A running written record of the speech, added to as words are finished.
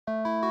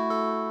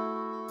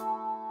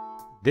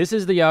This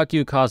is the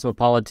Yakyu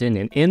Cosmopolitan,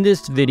 and in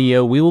this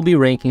video, we will be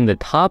ranking the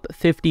top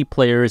 50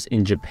 players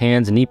in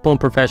Japan's Nippon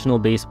Professional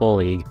Baseball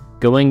League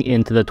going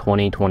into the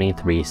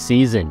 2023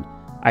 season.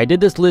 I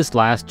did this list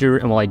last year,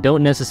 and while I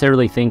don't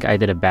necessarily think I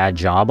did a bad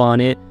job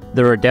on it,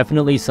 there are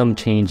definitely some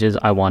changes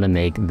I want to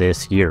make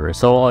this year.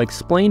 So I'll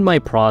explain my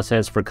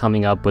process for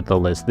coming up with the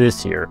list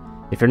this year.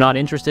 If you're not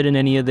interested in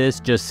any of this,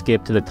 just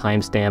skip to the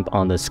timestamp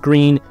on the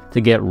screen to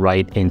get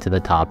right into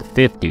the top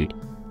 50.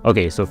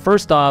 Okay, so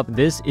first off,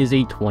 this is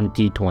a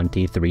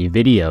 2023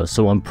 video,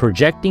 so I'm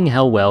projecting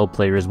how well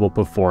players will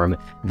perform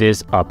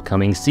this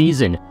upcoming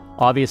season.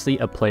 Obviously,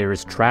 a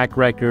player's track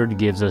record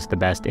gives us the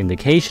best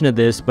indication of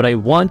this, but I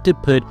want to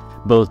put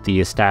both the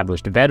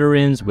established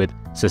veterans with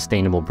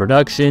sustainable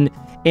production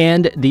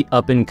and the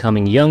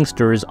up-and-coming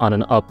youngsters on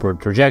an upward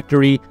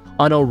trajectory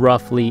on a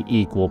roughly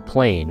equal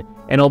plane.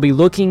 And I'll be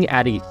looking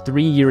at a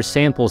 3-year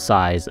sample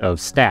size of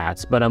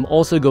stats, but I'm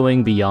also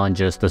going beyond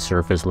just the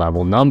surface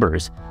level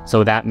numbers.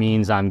 So that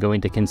means I'm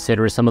going to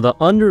consider some of the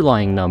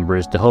underlying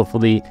numbers to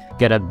hopefully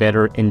get a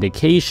better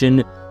indication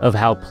of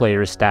how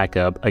players stack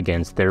up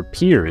against their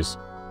peers.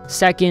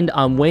 Second,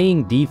 I'm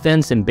weighing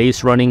defense and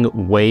base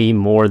running way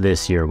more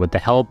this year with the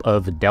help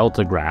of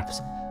delta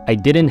graphs. I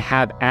didn't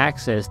have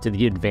access to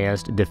the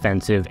advanced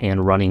defensive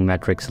and running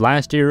metrics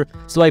last year,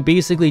 so I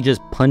basically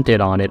just punted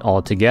on it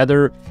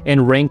altogether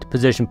and ranked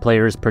position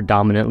players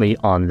predominantly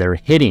on their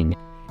hitting.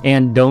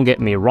 And don't get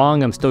me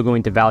wrong, I'm still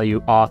going to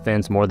value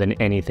offense more than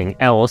anything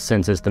else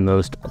since it's the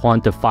most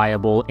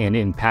quantifiable and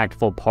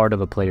impactful part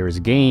of a player's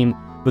game,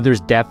 but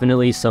there's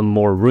definitely some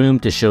more room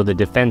to show the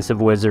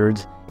defensive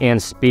wizards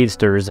and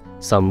speedsters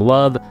some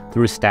love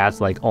through stats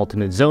like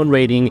ultimate zone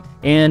rating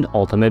and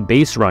ultimate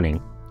base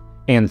running.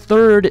 And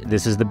third,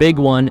 this is the big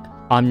one,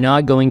 I'm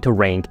not going to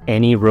rank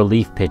any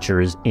relief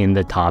pitchers in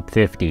the top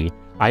 50.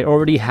 I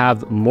already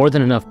have more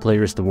than enough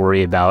players to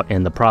worry about,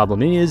 and the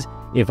problem is,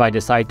 if I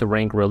decide to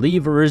rank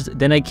relievers,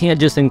 then I can't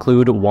just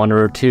include one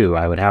or two.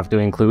 I would have to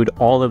include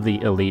all of the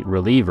elite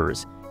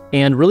relievers.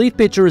 And relief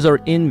pitchers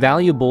are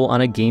invaluable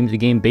on a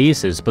game-to-game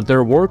basis, but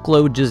their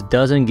workload just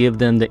doesn't give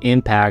them the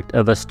impact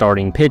of a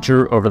starting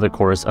pitcher over the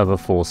course of a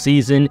full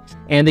season,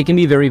 and they can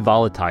be very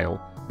volatile.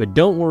 But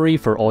don't worry,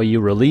 for all you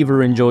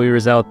reliever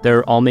enjoyers out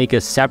there, I'll make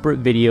a separate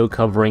video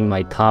covering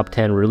my top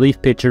 10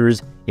 relief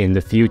pitchers in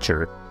the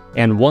future.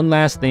 And one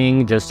last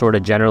thing, just sort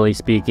of generally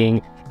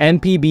speaking,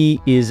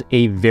 NPB is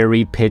a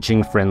very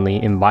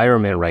pitching-friendly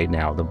environment right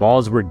now. The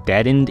balls were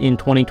deadened in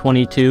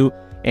 2022,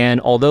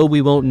 and although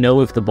we won't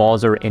know if the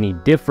balls are any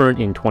different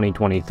in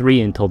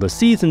 2023 until the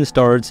season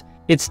starts,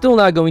 it's still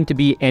not going to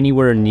be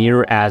anywhere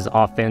near as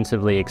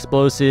offensively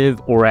explosive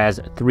or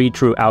as 3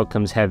 true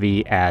outcomes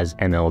heavy as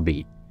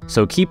MLB.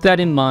 So keep that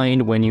in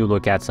mind when you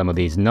look at some of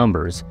these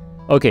numbers.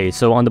 Okay,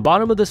 so on the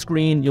bottom of the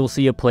screen, you'll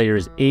see a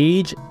player's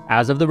age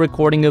as of the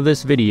recording of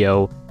this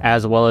video,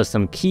 as well as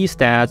some key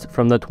stats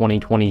from the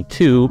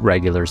 2022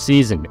 regular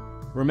season.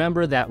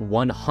 Remember that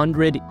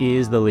 100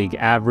 is the league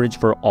average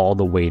for all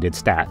the weighted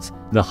stats.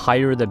 The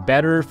higher the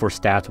better for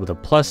stats with a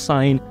plus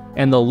sign,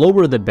 and the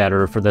lower the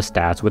better for the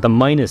stats with a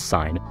minus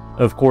sign.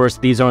 Of course,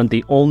 these aren't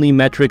the only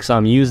metrics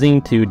I'm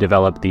using to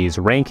develop these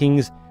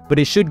rankings, but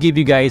it should give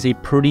you guys a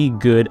pretty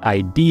good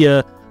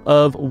idea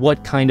of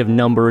what kind of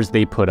numbers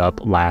they put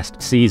up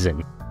last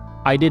season.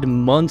 I did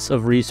months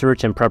of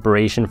research and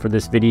preparation for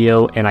this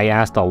video, and I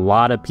asked a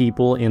lot of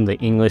people in the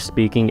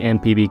English-speaking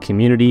NPB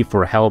community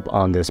for help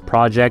on this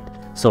project,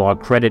 so I'll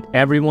credit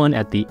everyone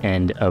at the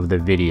end of the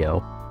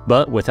video.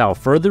 But without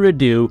further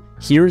ado,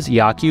 here's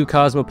Yakyu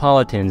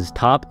Cosmopolitan's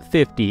top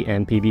 50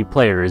 NPB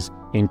players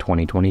in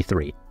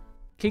 2023.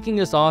 Kicking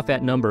us off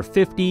at number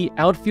 50,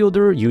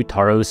 outfielder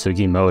Yutaro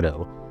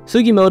Sugimoto.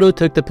 Sugimoto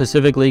took the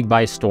Pacific League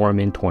by storm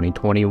in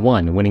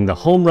 2021, winning the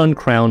home run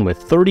crown with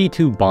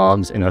 32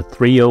 bombs and a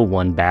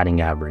 .301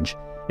 batting average.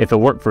 If it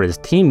weren't for his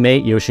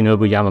teammate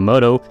Yoshinobu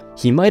Yamamoto,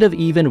 he might have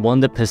even won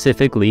the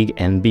Pacific League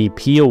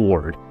MVP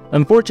award.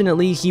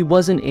 Unfortunately, he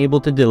wasn't able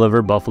to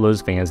deliver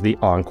Buffalo's fans the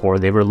encore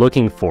they were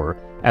looking for,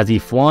 as he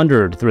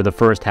floundered through the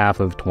first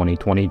half of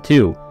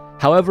 2022.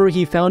 However,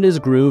 he found his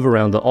groove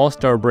around the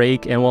All-Star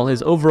break, and while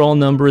his overall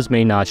numbers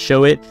may not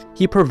show it,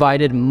 he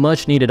provided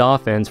much-needed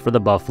offense for the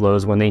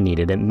Buffaloes when they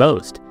needed it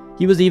most.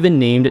 He was even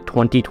named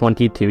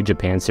 2022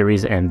 Japan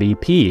Series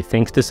MVP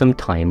thanks to some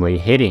timely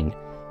hitting.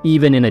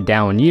 Even in a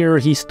down year,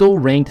 he still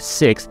ranked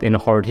 6th in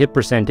hard hit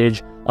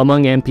percentage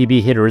among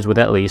NPB hitters with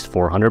at least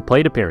 400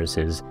 plate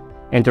appearances.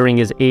 Entering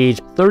his age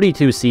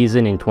 32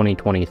 season in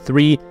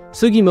 2023,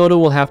 Sugimoto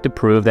will have to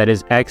prove that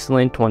his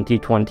excellent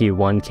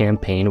 2021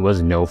 campaign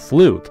was no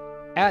fluke.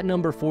 At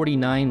number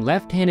 49,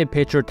 left-handed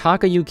pitcher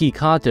Takayuki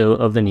Kato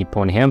of the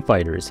Nippon Ham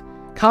Fighters.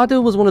 Kato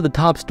was one of the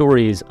top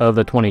stories of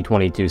the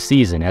 2022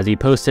 season, as he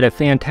posted a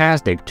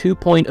fantastic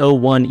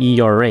 2.01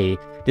 ERA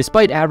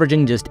despite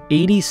averaging just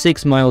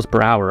 86 miles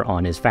per hour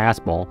on his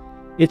fastball.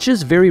 It's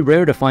just very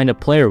rare to find a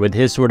player with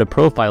his sort of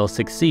profile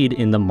succeed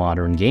in the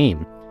modern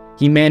game.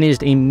 He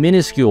managed a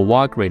minuscule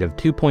walk rate of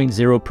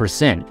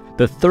 2.0%,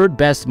 the third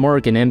best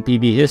mark in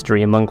NPB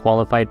history among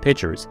qualified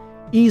pitchers,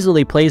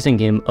 easily placing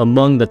him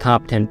among the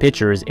top 10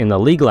 pitchers in the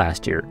league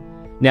last year.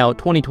 Now,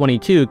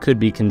 2022 could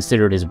be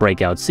considered his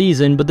breakout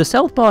season, but the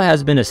southpaw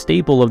has been a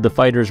staple of the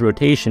fighter's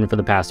rotation for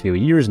the past few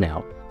years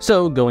now.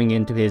 So, going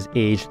into his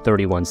age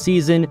 31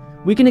 season,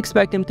 we can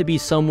expect him to be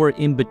somewhere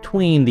in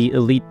between the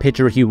elite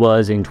pitcher he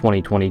was in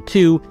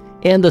 2022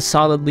 and the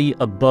solidly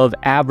above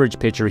average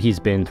pitcher he's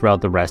been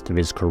throughout the rest of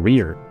his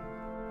career.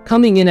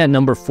 Coming in at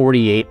number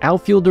 48,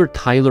 outfielder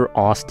Tyler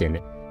Austin.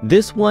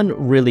 This one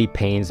really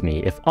pains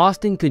me. If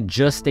Austin could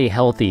just stay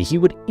healthy, he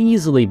would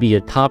easily be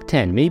a top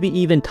 10, maybe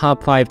even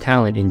top 5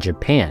 talent in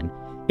Japan.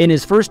 In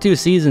his first 2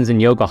 seasons in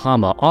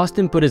Yokohama,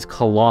 Austin put his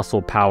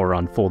colossal power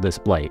on full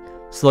display,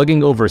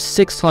 slugging over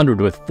 600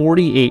 with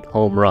 48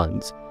 home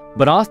runs.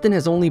 But Austin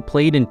has only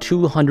played in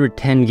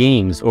 210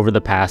 games over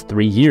the past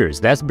 3 years.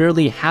 That's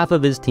barely half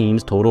of his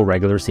team's total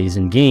regular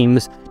season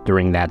games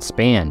during that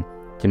span.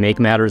 To make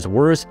matters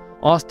worse,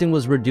 Austin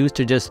was reduced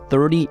to just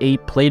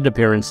 38 plate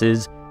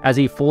appearances as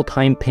a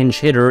full-time pinch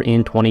hitter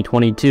in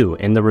 2022,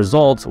 and the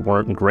results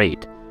weren't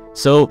great.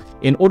 So,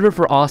 in order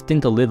for Austin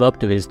to live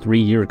up to his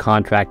 3-year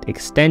contract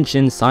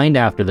extension signed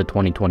after the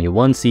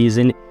 2021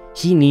 season,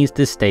 he needs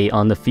to stay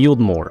on the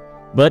field more.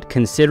 But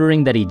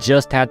considering that he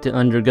just had to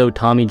undergo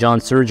Tommy John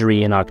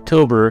surgery in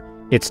October,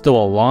 it's still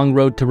a long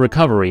road to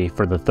recovery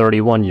for the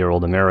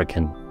 31-year-old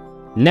American.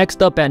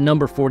 Next up at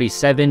number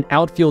 47,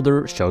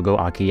 outfielder Shogo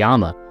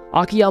Akiyama.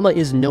 Akiyama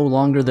is no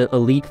longer the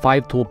elite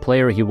 5-tool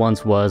player he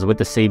once was with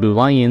the Seibu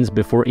Lions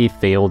before a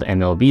failed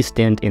MLB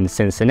stint in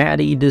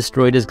Cincinnati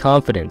destroyed his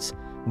confidence.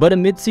 But a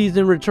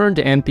midseason return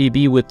to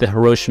NPB with the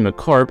Hiroshima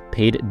Carp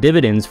paid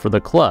dividends for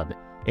the club.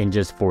 In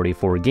just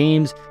 44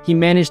 games, he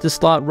managed to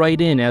slot right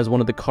in as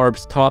one of the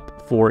Carp's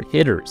top 4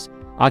 hitters.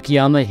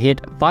 Akiyama hit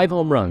 5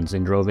 home runs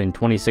and drove in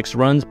 26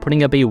 runs,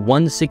 putting up a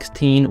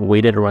 116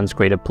 weighted runs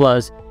created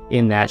plus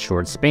in that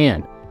short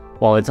span.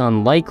 While it's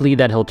unlikely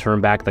that he'll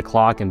turn back the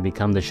clock and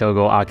become the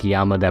Shogo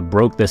Akiyama that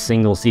broke the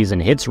single-season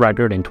hits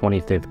record in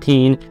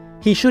 2015,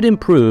 he should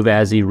improve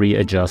as he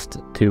readjusts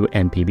to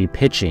NPB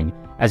pitching,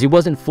 as he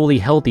wasn't fully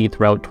healthy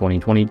throughout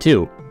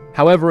 2022.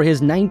 However,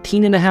 his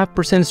 19.5%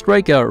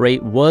 strikeout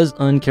rate was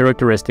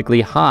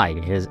uncharacteristically high.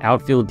 His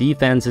outfield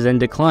defense is in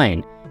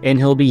decline, and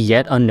he'll be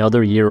yet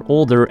another year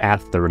older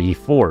at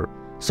 34.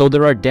 So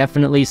there are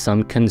definitely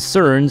some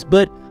concerns,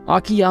 but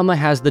Akiyama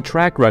has the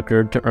track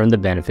record to earn the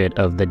benefit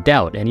of the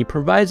doubt, and he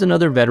provides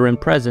another veteran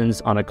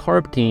presence on a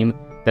Carp team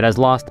that has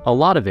lost a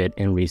lot of it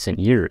in recent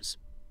years.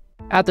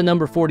 At the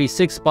number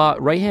 46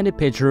 spot, right-handed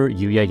pitcher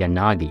Yuya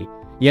Yanagi.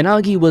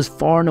 Yanagi was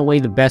far and away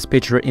the best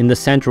pitcher in the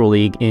Central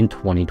League in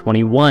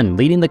 2021,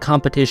 leading the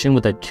competition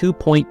with a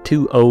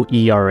 2.20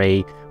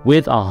 ERA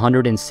with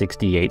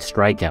 168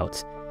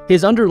 strikeouts.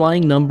 His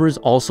underlying numbers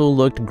also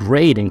looked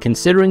great, and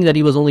considering that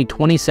he was only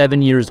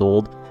 27 years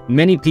old,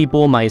 many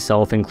people,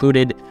 myself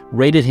included,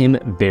 rated him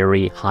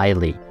very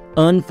highly.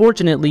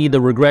 Unfortunately,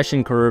 the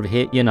regression curve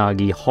hit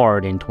Yanagi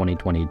hard in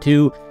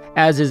 2022,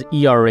 as his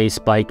ERA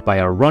spiked by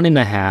a run and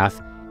a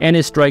half, and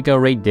his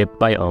strikeout rate dipped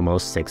by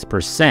almost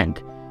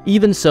 6%.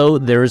 Even so,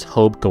 there's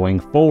hope going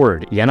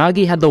forward.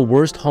 Yanagi had the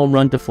worst home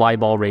run to fly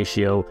ball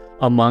ratio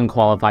among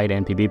qualified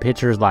NPB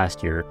pitchers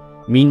last year.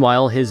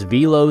 Meanwhile, his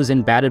velos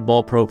and batted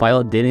ball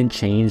profile didn't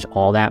change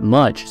all that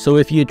much, so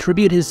if you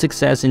attribute his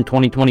success in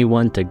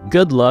 2021 to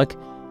good luck,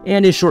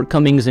 and his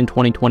shortcomings in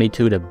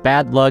 2022 to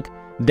bad luck,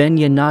 then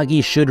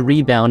Yanagi should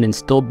rebound and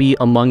still be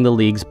among the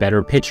league's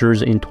better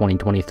pitchers in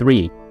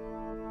 2023.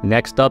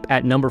 Next up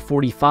at number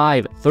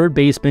 45, third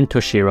baseman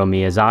Toshiro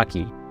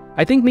Miyazaki.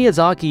 I think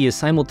Miyazaki is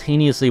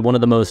simultaneously one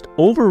of the most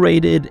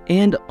overrated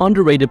and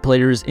underrated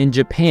players in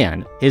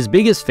Japan. His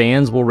biggest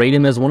fans will rate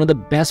him as one of the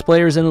best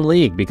players in the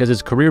league because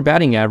his career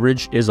batting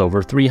average is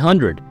over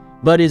 300.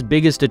 But his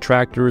biggest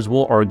detractors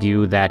will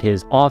argue that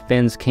his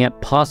offense can't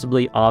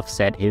possibly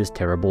offset his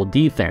terrible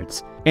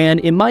defense. And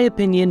in my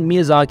opinion,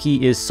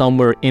 Miyazaki is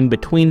somewhere in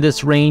between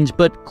this range,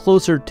 but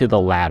closer to the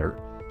latter.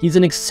 He's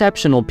an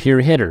exceptional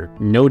pure hitter,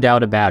 no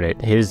doubt about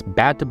it. His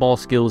bat-to-ball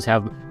skills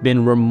have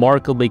been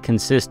remarkably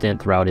consistent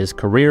throughout his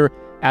career,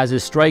 as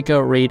his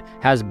strikeout rate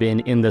has been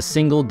in the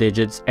single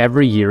digits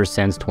every year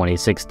since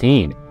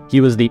 2016.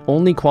 He was the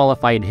only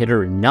qualified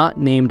hitter not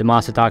named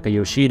Masataka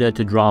Yoshida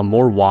to draw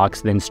more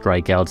walks than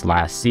strikeouts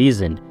last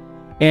season.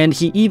 And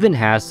he even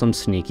has some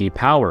sneaky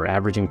power,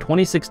 averaging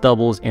 26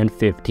 doubles and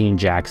 15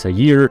 jacks a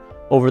year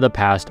over the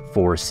past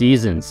 4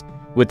 seasons.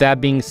 With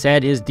that being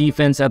said, his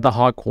defense at the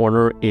hot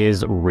corner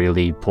is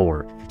really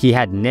poor. He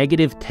had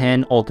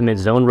 -10 ultimate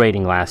zone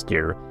rating last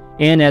year,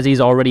 and as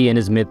he's already in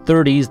his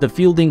mid-30s, the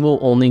fielding will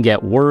only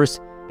get worse,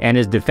 and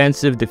his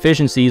defensive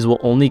deficiencies will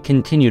only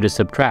continue to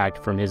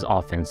subtract from his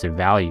offensive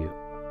value.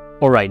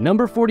 Alright,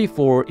 number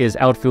 44 is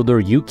outfielder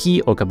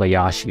Yuki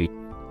Okabayashi.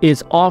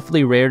 It's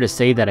awfully rare to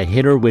say that a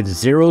hitter with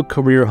 0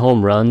 career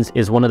home runs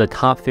is one of the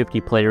top 50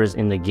 players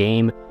in the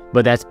game,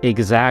 but that's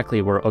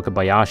exactly where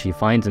Okabayashi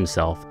finds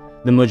himself.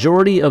 The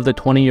majority of the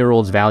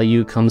 20-year-old's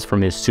value comes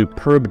from his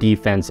superb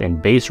defense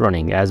and base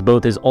running, as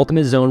both his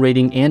ultimate zone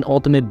rating and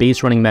ultimate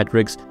base running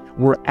metrics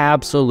were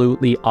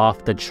absolutely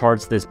off the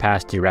charts this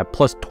past year at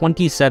plus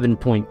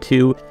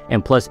 27.2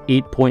 and plus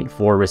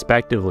 8.4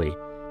 respectively.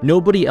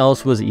 Nobody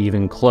else was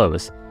even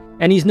close.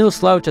 And he's no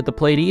slouch at the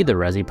plate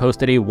either, as he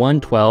posted a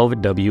 112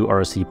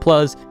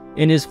 WRC+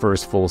 in his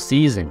first full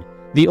season.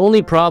 The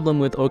only problem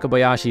with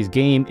Okabayashi's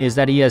game is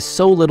that he has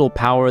so little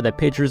power that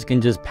pitchers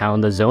can just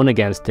pound the zone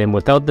against him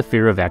without the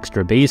fear of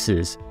extra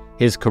bases.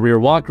 His career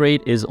walk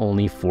rate is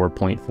only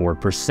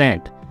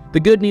 4.4%. The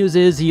good news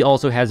is he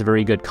also has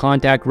very good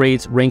contact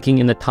rates, ranking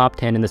in the top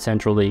 10 in the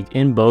Central League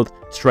in both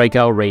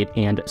strikeout rate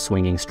and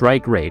swinging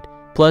strike rate.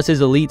 Plus,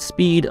 his elite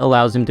speed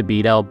allows him to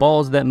beat out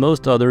balls that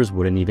most others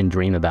wouldn't even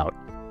dream about.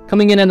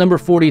 Coming in at number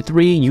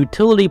 43,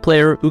 utility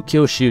player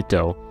Ukyo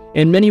Shuto.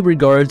 In many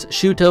regards,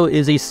 Shuto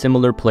is a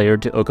similar player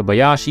to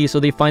Okabayashi, so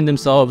they find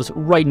themselves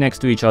right next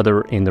to each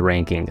other in the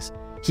rankings.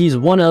 He's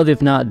one of,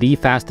 if not the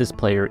fastest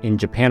player in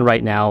Japan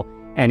right now,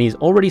 and he's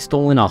already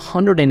stolen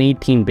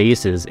 118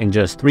 bases in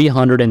just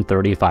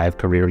 335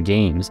 career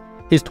games.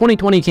 His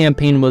 2020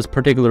 campaign was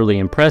particularly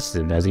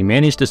impressive, as he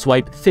managed to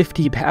swipe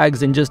 50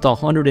 bags in just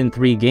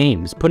 103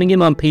 games, putting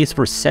him on pace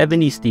for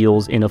 70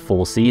 steals in a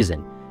full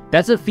season.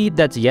 That's a feat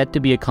that's yet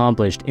to be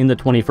accomplished in the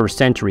 21st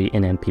century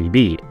in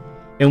NPB.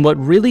 And what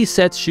really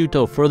sets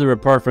Shuto further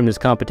apart from his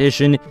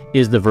competition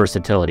is the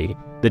versatility.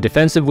 The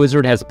defensive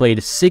wizard has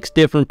played 6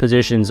 different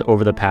positions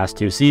over the past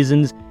 2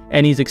 seasons,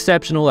 and he's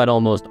exceptional at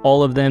almost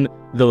all of them,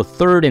 though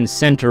third and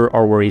center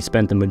are where he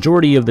spent the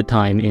majority of the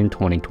time in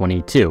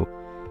 2022.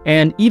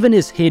 And even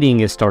his hitting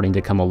is starting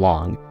to come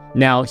along.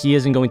 Now, he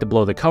isn't going to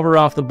blow the cover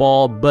off the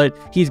ball, but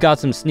he's got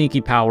some sneaky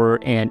power,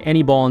 and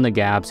any ball in the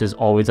gaps is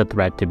always a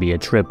threat to be a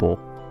triple.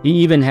 He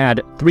even had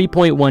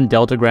 3.1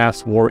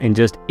 deltagraphs WAR in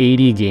just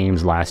 80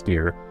 games last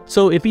year.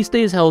 So if he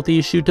stays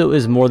healthy, Shuto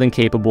is more than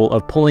capable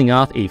of pulling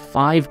off a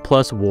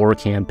 5+ WAR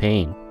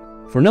campaign.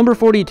 For number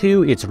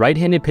 42, it's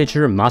right-handed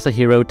pitcher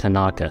Masahiro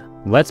Tanaka.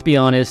 Let's be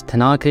honest,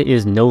 Tanaka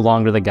is no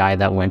longer the guy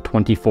that went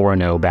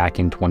 24-0 back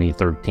in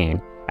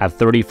 2013. At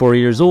 34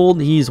 years old,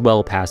 he's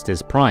well past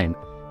his prime.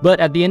 But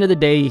at the end of the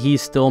day,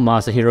 he's still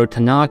Masahiro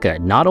Tanaka,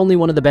 not only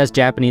one of the best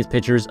Japanese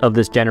pitchers of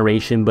this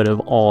generation, but of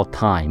all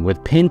time,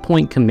 with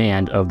pinpoint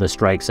command of the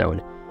strike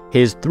zone.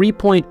 His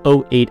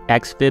 3.08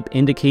 xFIP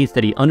indicates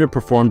that he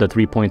underperformed the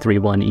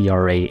 3.31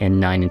 ERA and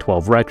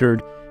 9-12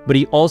 record, but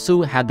he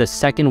also had the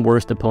second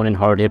worst opponent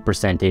hard hit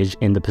percentage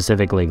in the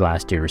Pacific League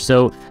last year,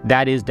 so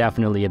that is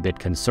definitely a bit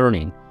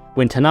concerning.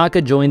 When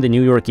Tanaka joined the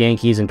New York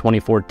Yankees in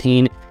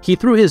 2014, he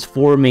threw his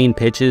 4 main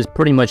pitches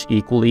pretty much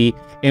equally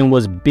and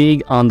was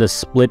big on the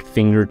split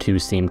finger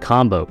 2-seam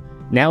combo.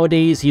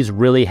 Nowadays, he's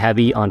really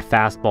heavy on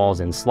fastballs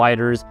and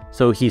sliders,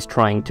 so he's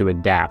trying to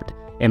adapt.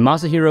 And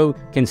Masahiro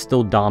can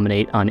still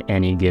dominate on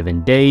any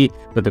given day,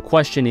 but the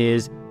question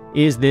is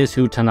this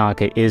who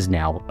Tanaka is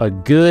now? A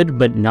good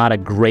but not a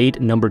great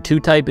number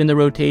 2 type in the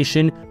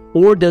rotation,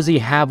 or does he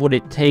have what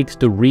it takes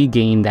to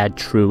regain that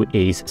true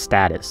ace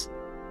status?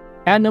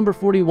 At number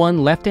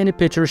 41, left-handed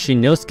pitcher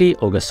Shinosuke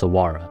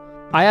Ogasawara.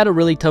 I had a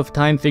really tough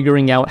time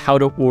figuring out how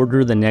to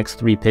order the next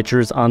 3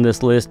 pitchers on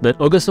this list, but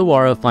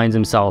Ogasawara finds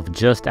himself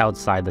just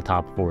outside the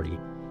top 40.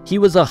 He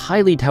was a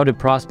highly touted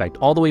prospect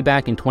all the way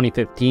back in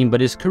 2015, but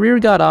his career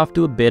got off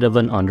to a bit of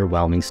an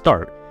underwhelming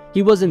start.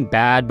 He wasn't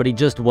bad, but he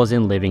just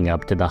wasn't living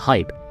up to the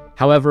hype.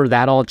 However,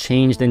 that all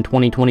changed in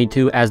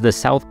 2022 as the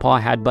Southpaw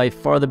had by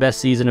far the best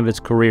season of his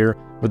career,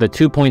 with a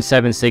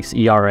 2.76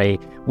 ERA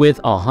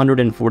with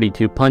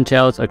 142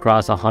 punchouts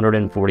across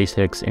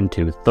 146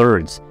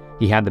 2/3.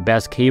 He had the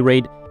best K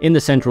rate in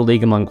the Central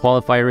League among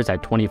qualifiers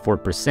at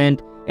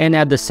 24% and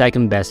had the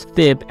second best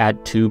FIP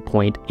at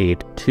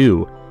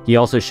 2.82. He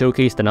also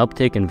showcased an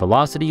uptick in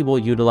velocity while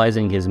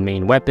utilizing his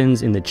main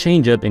weapons in the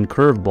changeup and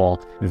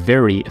curveball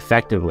very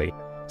effectively.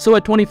 So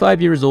at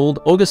 25 years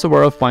old,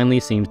 Ogasawara finally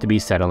seems to be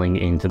settling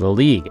into the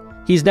league.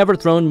 He's never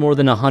thrown more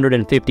than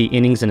 150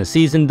 innings in a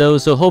season though,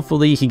 so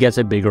hopefully he gets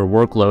a bigger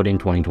workload in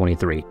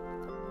 2023.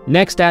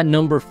 Next at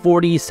number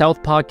 40,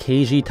 Southpaw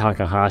Keiji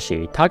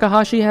Takahashi.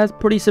 Takahashi has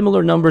pretty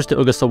similar numbers to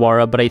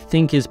Ogasawara, but I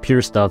think his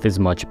pure stuff is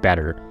much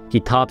better. He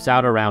tops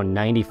out around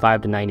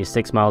 95 to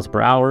 96 miles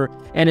per hour,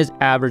 and his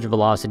average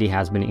velocity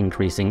has been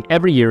increasing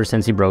every year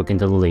since he broke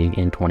into the league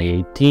in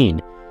 2018.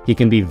 He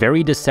can be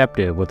very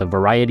deceptive with a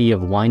variety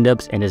of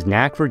windups, and his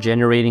knack for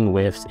generating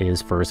whiffs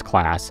is first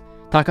class.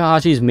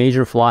 Takahashi's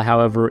major flaw,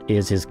 however,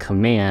 is his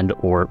command,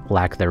 or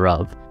lack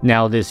thereof.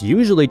 Now, this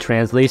usually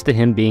translates to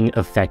him being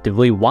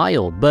effectively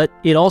wild, but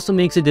it also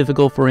makes it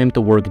difficult for him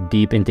to work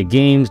deep into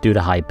games due to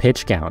high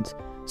pitch counts.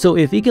 So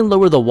if he can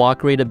lower the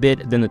walk rate a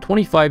bit, then the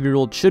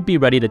 25-year-old should be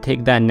ready to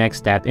take that next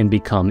step and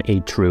become a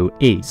true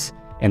ace.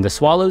 And the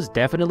Swallows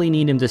definitely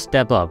need him to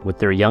step up with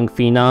their young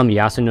phenom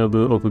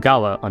Yasunobu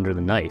Okugawa under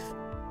the knife.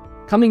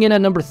 Coming in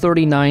at number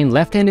 39,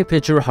 left-handed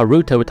pitcher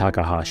Haruto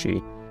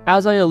Takahashi.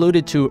 As I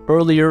alluded to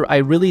earlier, I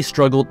really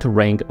struggled to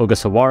rank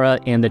Ogasawara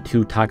and the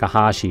 2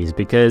 Takahashis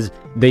because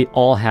they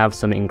all have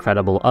some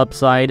incredible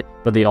upside,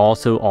 but they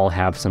also all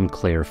have some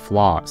clear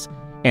flaws.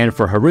 And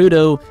for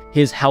Haruto,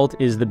 his health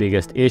is the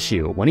biggest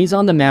issue. When he's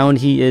on the mound,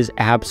 he is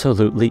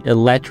absolutely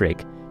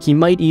electric. He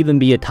might even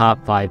be a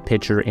top 5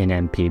 pitcher in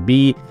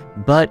NPB,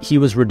 but he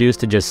was reduced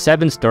to just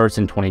 7 starts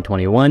in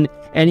 2021,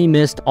 and he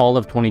missed all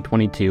of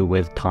 2022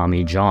 with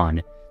Tommy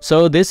John.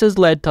 so this has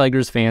led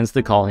Tigers fans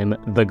to call him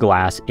the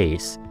Glass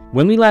Ace.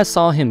 When we last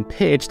saw him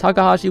pitch,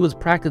 Takahashi was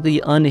practically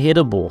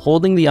unhittable,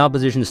 holding the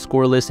opposition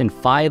scoreless in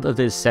 5 of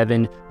his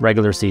 7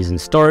 regular season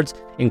starts,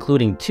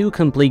 including 2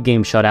 complete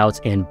game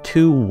shutouts and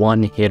 2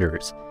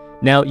 one-hitters.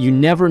 Now, you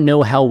never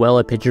know how well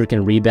a pitcher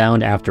can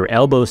rebound after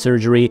elbow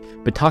surgery,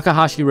 but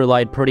Takahashi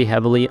relied pretty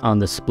heavily on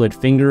the split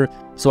finger,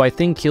 so I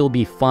think he'll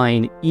be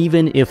fine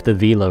even if the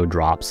velo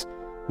drops.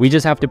 We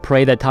just have to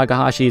pray that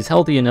Takahashi is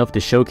healthy enough to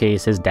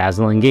showcase his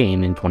dazzling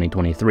game in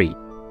 2023.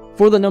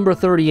 For the number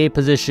 38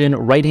 position,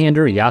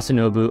 right-hander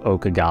Yasunori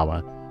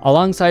Okugawa.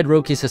 Alongside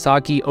Roki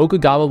Sasaki,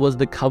 Okugawa was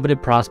the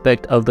coveted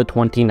prospect of the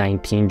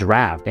 2019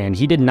 draft, and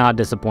he did not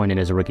disappoint in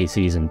his rookie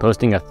season,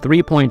 posting a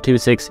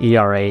 3.26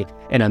 ERA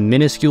and a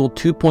minuscule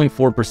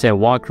 2.4%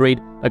 walk rate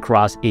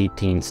across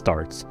 18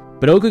 starts.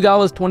 But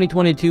Okugawa's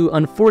 2022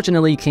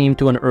 unfortunately came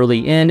to an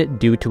early end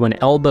due to an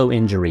elbow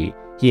injury.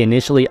 He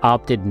initially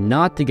opted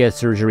not to get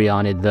surgery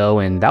on it though,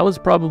 and that was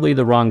probably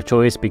the wrong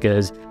choice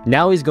because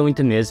now he's going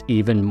to miss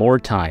even more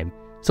time.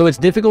 So it's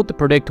difficult to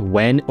predict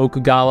when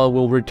Okugawa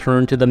will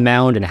return to the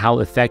mound and how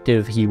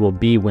effective he will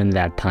be when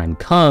that time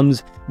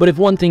comes, but if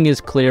one thing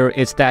is clear,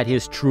 it's that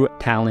his true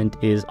talent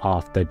is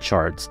off the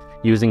charts.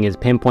 Using his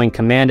pinpoint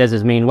command as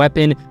his main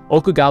weapon,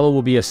 Okugawa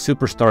will be a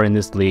superstar in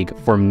this league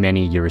for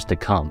many years to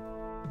come.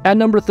 At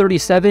number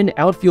 37,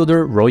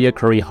 outfielder Roya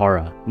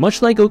Kurihara.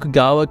 Much like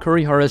Okugawa,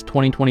 Kurihara's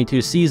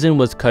 2022 season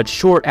was cut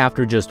short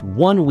after just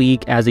 1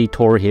 week as he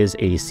tore his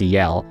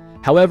ACL.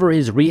 However,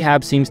 his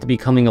rehab seems to be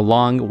coming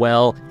along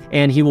well,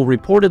 and he will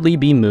reportedly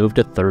be moved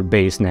to third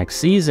base next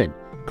season.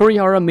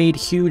 Kurihara made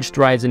huge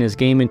strides in his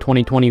game in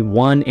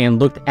 2021 and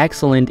looked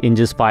excellent in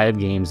just 5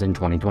 games in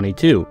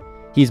 2022.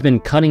 He's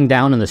been cutting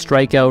down on the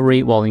strikeout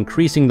rate while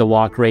increasing the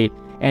walk rate,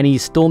 and he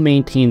still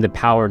maintained the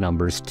power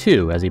numbers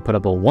too, as he put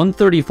up a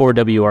 134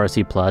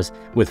 WRC+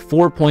 with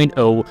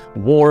 4.0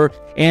 WAR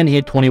and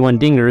hit 21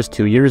 dingers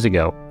 2 years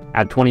ago.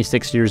 At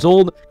 26 years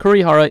old,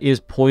 Kurihara is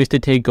poised to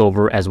take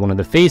over as one of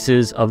the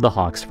faces of the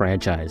Hawks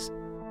franchise.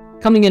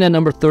 Coming in at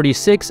number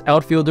 36,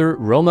 outfielder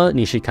Roma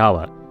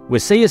Nishikawa.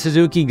 With Seiya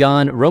Suzuki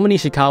gone, Roma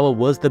Nishikawa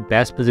was the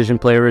best position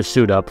player to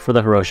suit up for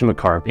the Hiroshima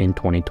Carp in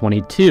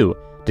 2022.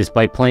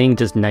 Despite playing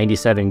just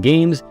 97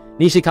 games,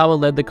 Nishikawa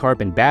led the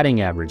Carp in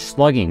batting average,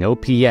 slugging,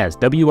 OPS,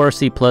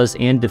 WRC+,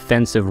 and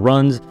defensive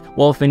runs,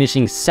 while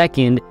finishing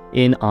second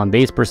in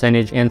on-base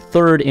percentage and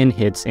third in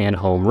hits and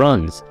home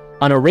runs.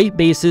 On a rate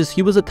basis,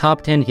 he was a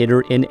top 10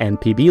 hitter in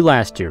NPB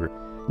last year.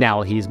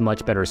 Now, he's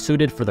much better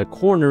suited for the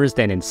corners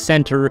than in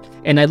center,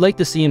 and I'd like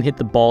to see him hit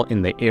the ball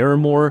in the air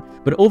more,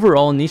 but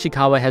overall,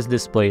 Nishikawa has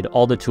displayed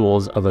all the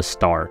tools of a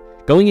star.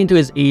 Going into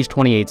his age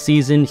 28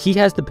 season, he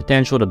has the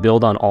potential to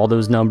build on all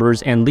those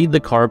numbers and lead the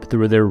Carp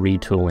through their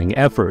retooling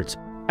efforts.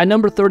 At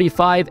number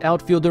 35,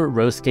 outfielder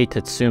Rosuke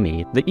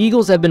Tatsumi. The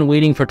Eagles have been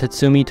waiting for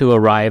Tatsumi to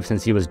arrive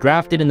since he was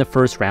drafted in the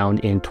first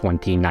round in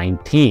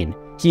 2019.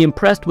 He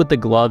impressed with the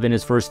glove in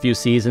his first few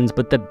seasons,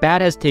 but the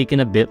bat has taken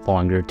a bit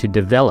longer to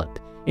develop.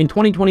 In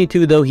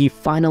 2022 though, he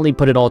finally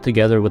put it all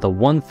together with a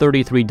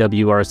 133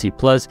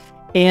 WRC+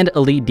 and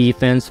elite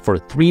defense for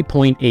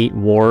 3.8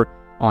 WAR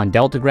on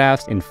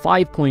Deltagraphs and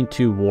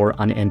 5.2 WAR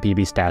on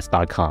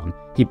NPBstats.com.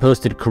 He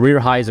posted career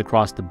highs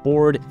across the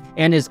board,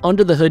 and his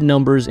under-the-hood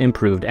numbers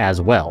improved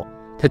as well.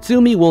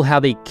 Tatsumi will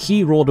have a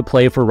key role to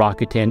play for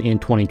Rakuten in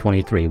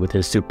 2023 with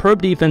his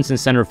superb defense in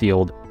center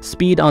field,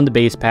 speed on the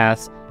base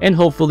paths, and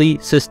hopefully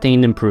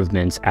sustained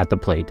improvements at the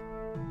plate.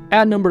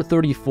 At number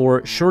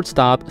 34,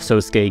 shortstop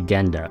Sosuke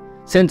Genda.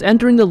 Since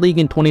entering the league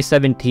in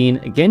 2017,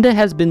 Genda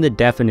has been the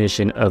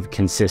definition of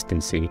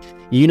consistency.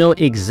 You know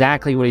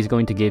exactly what he's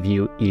going to give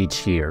you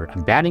each year.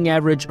 A batting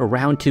average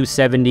around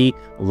 270,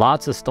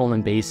 lots of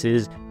stolen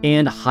bases,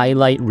 and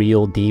highlight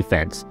reel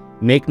defense.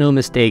 Make no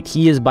mistake,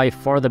 he is by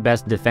far the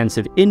best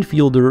defensive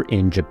infielder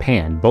in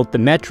Japan. Both the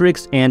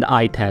metrics and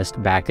eye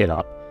test back it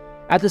up.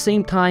 At the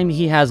same time,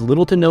 he has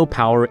little to no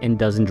power and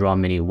doesn't draw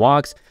many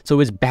walks, so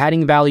his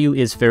batting value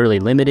is fairly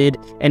limited,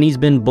 and he's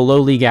been below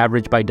league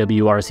average by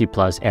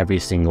WRC+ every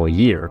single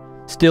year.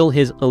 Still,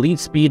 his elite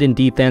speed and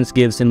defense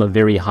gives him a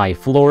very high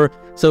floor,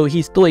 so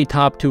he's still a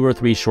top 2 or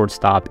 3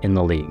 shortstop in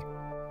the league.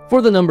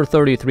 For the number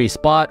 33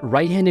 spot,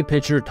 right-handed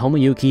pitcher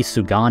Tomoyuki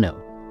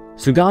Sugano.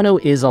 Sugano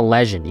is a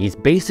legend. He's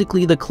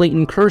basically the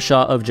Clayton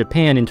Kershaw of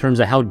Japan in terms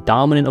of how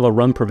dominant of a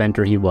run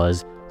preventer he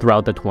was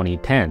throughout the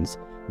 2010s.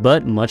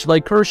 But much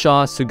like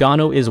Kershaw,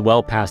 Sugano is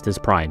well past his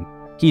prime.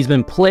 He's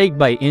been plagued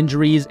by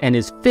injuries, and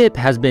his FIP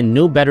has been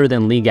no better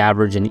than league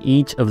average in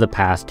each of the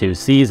past 2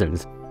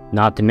 seasons.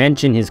 Not to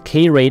mention his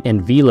K rate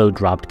and velo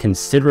dropped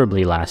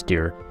considerably last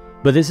year.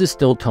 But this is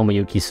still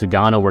Tomoyuki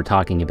Sugano we're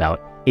talking about,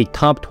 a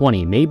top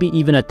 20, maybe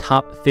even a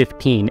top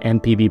 15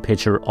 NPB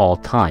pitcher all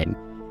time.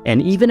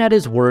 And even at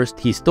his worst,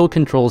 he still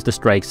controls the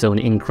strike zone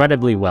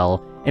incredibly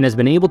well and has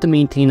been able to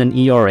maintain an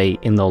ERA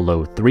in the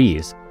low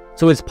 3s.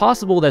 So it's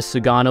possible that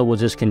Sugano will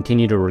just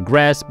continue to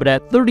regress, but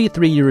at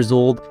 33 years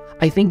old,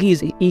 I think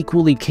he's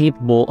equally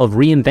capable of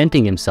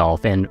reinventing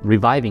himself and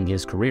reviving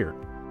his career.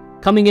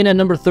 Coming in at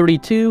number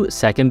 32,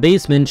 second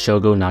baseman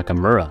Shogo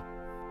Nakamura.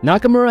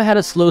 Nakamura had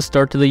a slow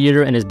start to the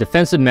year and his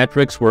defensive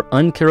metrics were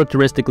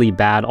uncharacteristically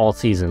bad all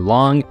season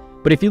long,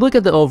 but if you look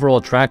at the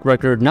overall track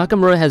record,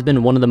 Nakamura has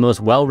been one of the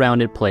most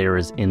well-rounded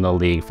players in the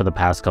league for the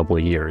past couple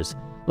of years.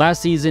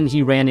 Last season,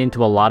 he ran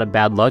into a lot of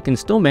bad luck and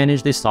still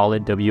managed a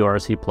solid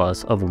WRC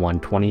plus of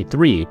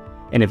 123.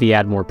 And if he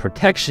had more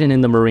protection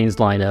in the Marines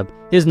lineup,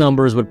 his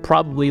numbers would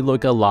probably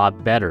look a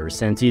lot better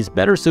since he's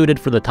better suited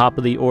for the top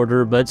of the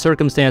order, but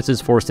circumstances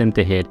forced him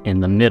to hit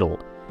in the middle.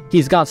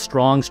 He's got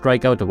strong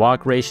strikeout to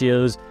walk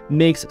ratios,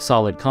 makes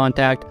solid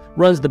contact,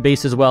 runs the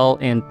bases well,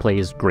 and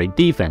plays great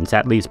defense,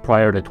 at least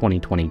prior to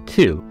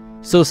 2022.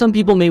 So some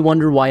people may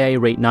wonder why I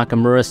rate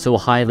Nakamura so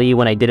highly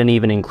when I didn't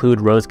even include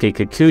Rosuke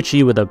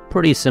Kikuchi with a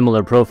pretty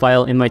similar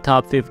profile in my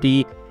top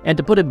 50. And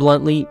to put it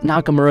bluntly,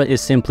 Nakamura is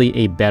simply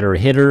a better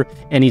hitter,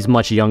 and he's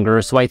much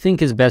younger, so I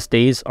think his best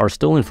days are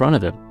still in front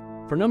of him.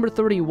 For number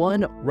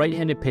 31,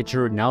 right-handed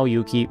pitcher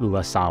Naoyuki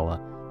Uwasawa.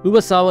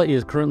 Uwasawa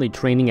is currently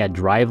training at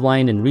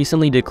Driveline and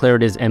recently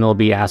declared his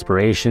MLB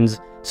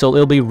aspirations, so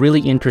it'll be really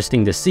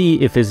interesting to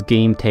see if his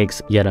game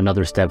takes yet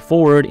another step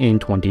forward in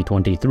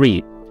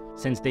 2023.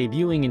 Since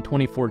debuting in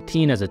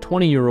 2014 as a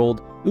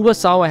 20-year-old,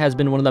 Uwasawa has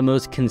been one of the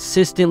most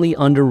consistently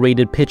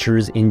underrated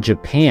pitchers in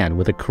Japan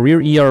with a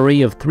career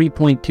ERA of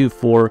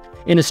 3.24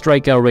 and a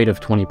strikeout rate of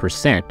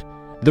 20%.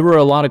 There were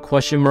a lot of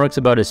question marks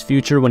about his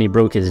future when he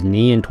broke his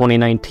knee in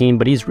 2019,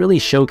 but he's really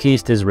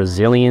showcased his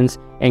resilience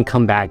and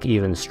come back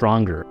even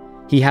stronger.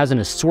 He has an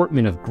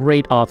assortment of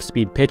great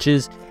off-speed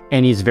pitches,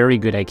 and he's very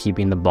good at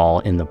keeping the ball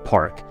in the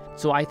park.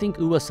 So I think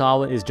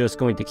Uwasawa is just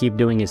going to keep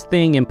doing his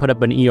thing and put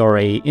up an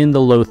ERA in the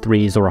low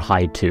 3s or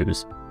high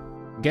 2s.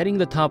 Getting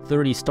the top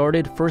 30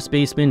 started, first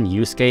baseman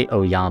Yusuke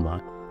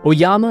Oyama.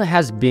 Oyama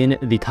has been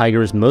the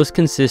Tigers' most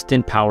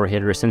consistent power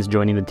hitter since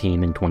joining the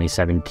team in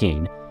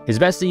 2017. His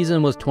best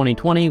season was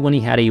 2020 when he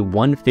had a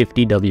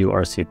 150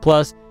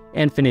 WRC+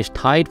 and finished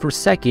tied for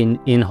second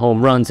in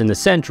home runs in the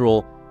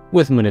Central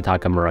with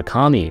Munetaka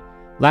Murakami.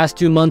 Last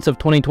 2 months of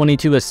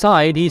 2022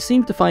 aside, he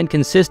seemed to find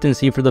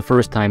consistency for the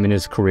first time in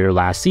his career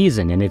last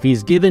season, and if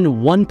he's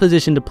given one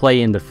position to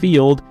play in the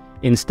field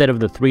instead of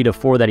the 3 to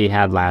 4 that he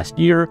had last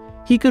year,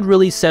 he could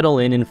really settle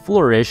in and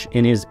flourish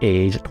in his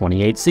age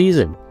 28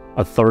 season.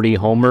 A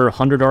 30-homer,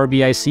 100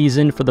 RBI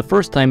season for the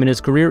first time in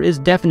his career is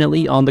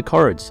definitely on the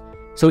cards.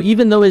 So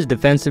even though his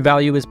defensive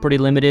value is pretty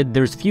limited,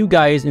 there's few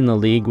guys in the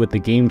league with the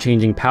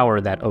game-changing power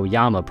that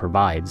Oyama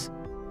provides.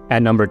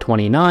 At number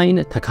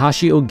 29,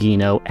 Takashi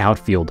Ogino,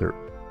 outfielder.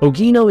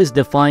 Ogino is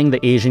defying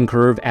the Asian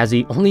curve as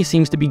he only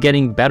seems to be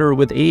getting better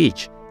with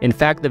age. In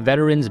fact, the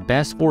veteran's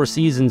best 4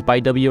 seasons by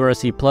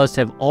WRC+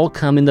 have all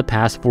come in the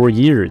past 4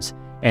 years.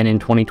 And in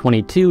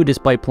 2022,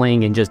 despite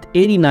playing in just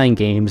 89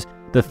 games,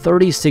 the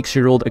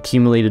 36-year-old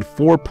accumulated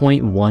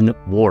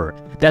 4.1 WAR.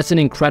 That's an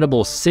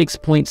incredible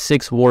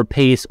 6.6 WAR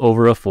pace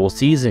over a full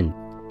season.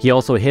 He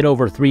also hit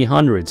over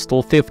 300,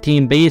 stole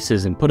 15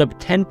 bases, and put up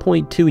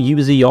 10.2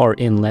 UZR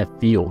in left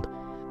field.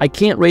 I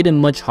can't rate him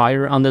much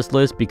higher on this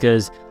list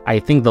because I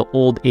think the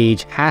old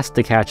age has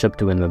to catch up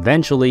to him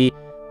eventually,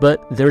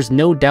 but there's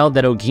no doubt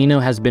that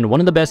Ogino has been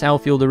one of the best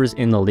outfielders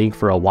in the league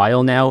for a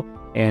while now,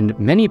 and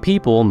many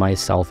people,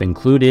 myself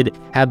included,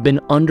 have been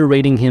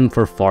underrating him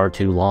for far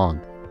too long.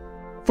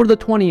 For the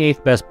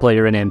 28th best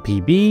player in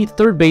NPB,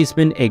 third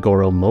baseman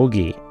Egoro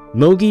Mogi.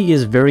 Mogi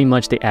is very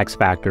much the X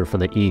factor for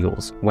the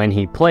Eagles. When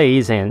he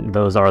plays, and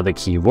those are the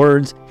key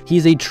words,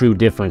 he's a true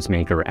difference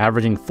maker,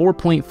 averaging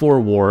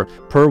 4.4 WAR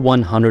per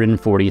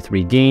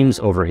 143 games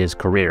over his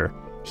career.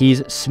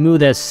 He's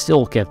smooth as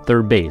silk at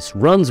third base,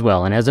 runs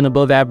well, and has an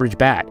above-average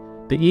bat.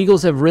 The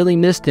Eagles have really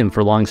missed him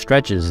for long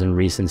stretches in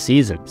recent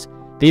seasons.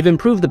 They've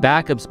improved the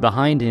backups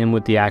behind him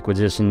with the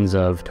acquisitions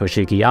of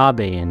Toshiki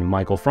Abe and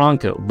Michael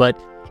Franco, but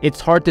it's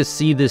hard to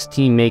see this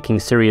team making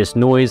serious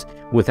noise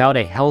without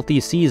a healthy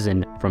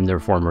season from their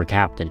former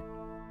captain.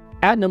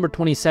 At number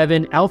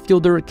 27,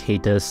 outfielder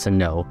Keita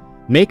Sano.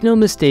 Make no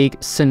mistake,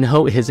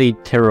 Sano is a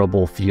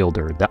terrible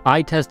fielder. The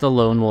eye test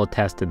alone will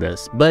attest to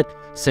this, but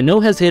Sano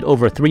has hit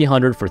over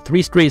 300 for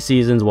 3 straight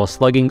seasons while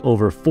slugging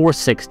over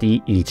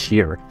 460 each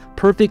year,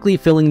 perfectly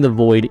filling the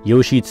void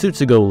Yoshi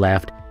Tsutsugo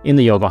left in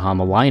the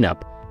Yokohama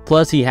lineup.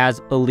 Plus, he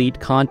has elite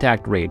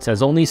contact rates,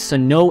 as only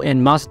Sano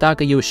and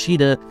Masataka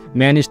Yoshida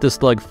managed to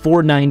slug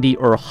 490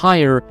 or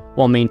higher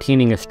while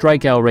maintaining a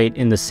strikeout rate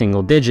in the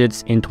single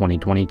digits in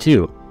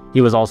 2022.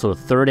 He was also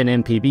third in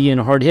NPB in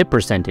hard hit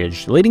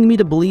percentage, leading me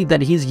to believe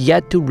that he's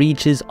yet to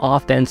reach his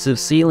offensive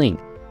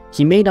ceiling.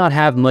 He may not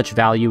have much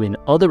value in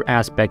other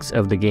aspects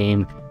of the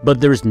game,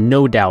 but there's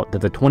no doubt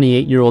that the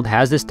 28-year-old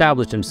has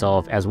established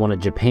himself as one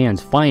of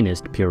Japan's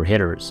finest pure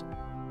hitters.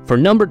 For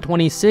number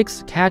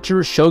 26, catcher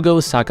Shogo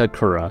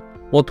Sakakura.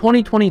 While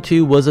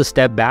 2022 was a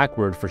step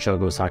backward for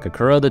Shogo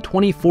Sakakura, the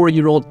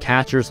 24-year-old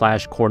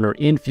catcher/corner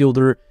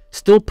infielder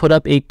still put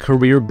up a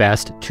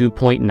career-best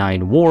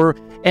 2.9 WAR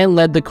and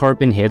led the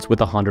Carp in hits with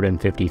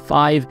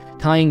 155,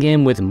 tying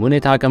him with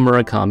Munetaka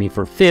Murakami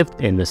for 5th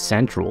in the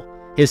Central.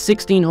 His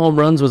 16 home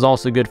runs was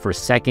also good for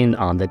 2nd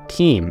on the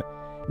team.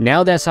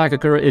 Now that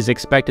Sakakura is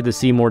expected to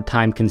see more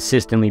time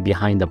consistently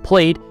behind the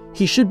plate,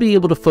 he should be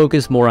able to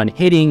focus more on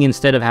hitting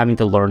instead of having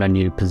to learn a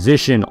new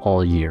position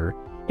all year.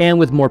 And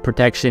with more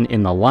protection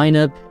in the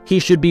lineup, he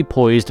should be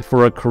poised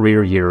for a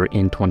career year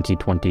in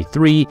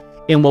 2023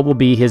 in what will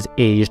be his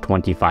age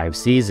 25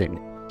 season.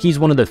 He's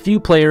one of the few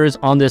players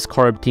on this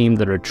Carp team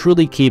that are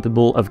truly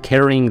capable of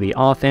carrying the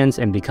offense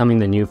and becoming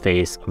the new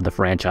face of the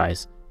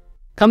franchise.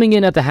 Coming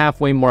in at the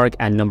halfway mark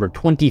at number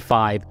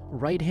 25,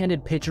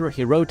 right-handed pitcher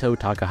Hiroto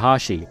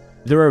Takahashi.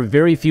 There are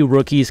very few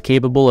rookies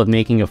capable of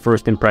making a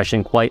first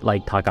impression quite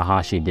like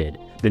Takahashi did.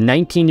 The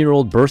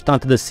 19-year-old burst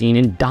onto the scene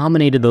and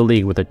dominated the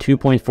league with a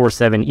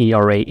 2.47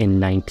 ERA in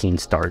 19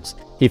 starts.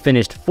 He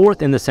finished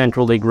 4th in the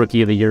Central League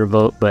Rookie of the Year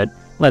vote, but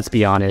let's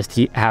be honest,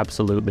 he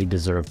absolutely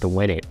deserved to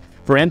win it.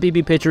 For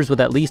NPB pitchers with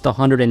at least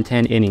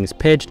 110 innings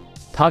pitched,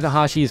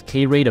 Takahashi's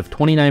K rate of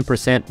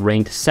 29%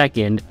 ranked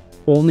 2nd,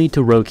 only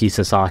to Roki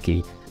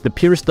Sasaki. The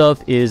pure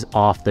stuff is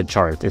off the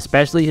charts,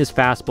 especially his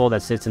fastball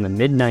that sits in the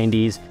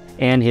mid-90s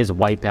and his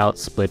wipeout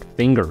split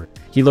finger.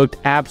 He looked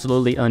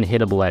absolutely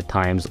unhittable at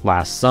times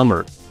last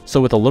summer.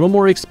 So with a little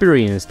more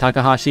experience,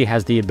 Takahashi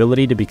has the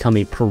ability to become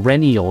a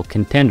perennial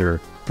contender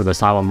for the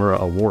Sawamura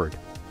Award.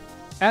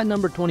 At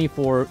number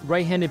 24,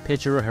 right-handed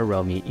pitcher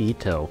Hiromi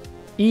Ito.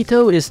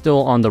 Ito is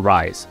still on the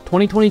rise.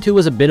 2022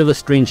 was a bit of a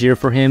strange year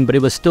for him, but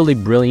it was still a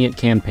brilliant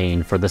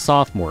campaign for the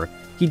sophomore.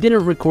 He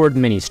didn't record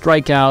many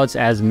strikeouts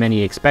as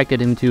many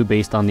expected him to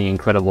based on the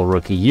incredible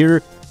rookie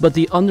year, but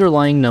the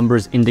underlying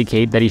numbers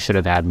indicate that he should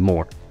have had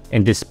more.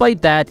 And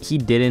despite that, he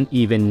didn't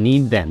even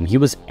need them. He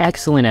was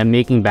excellent at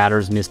making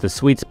batters miss the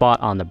sweet spot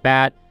on the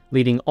bat,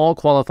 leading all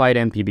qualified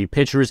NPB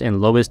pitchers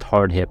in lowest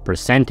hard hit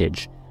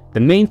percentage. The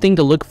main thing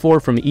to look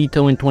for from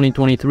Ito in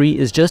 2023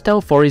 is just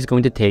how far he's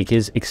going to take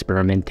his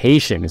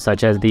experimentation,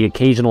 such as the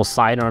occasional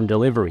sidearm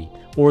delivery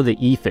or the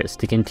ephus,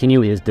 to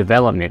continue his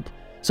development.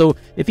 So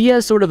if he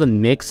has sort of a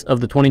mix of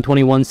the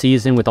 2021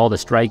 season with all the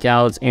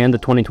strikeouts and the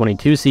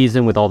 2022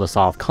 season with all the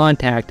soft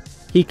contact,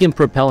 he can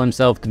propel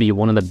himself to be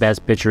one of the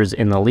best pitchers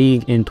in the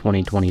league in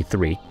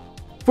 2023.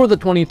 For the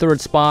 23rd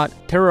spot,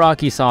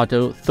 Teraraki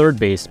Sato, third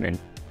baseman.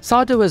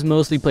 Sato has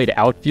mostly played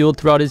outfield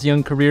throughout his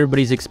young career, but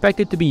he's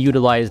expected to be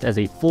utilized as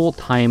a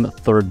full-time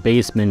third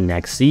baseman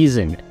next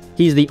season.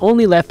 He's the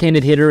only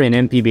left-handed hitter in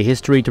NPB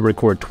history to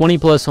record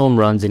 20-plus home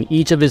runs in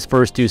each of his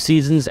first 2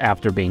 seasons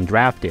after being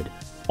drafted.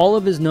 All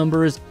of his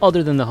numbers,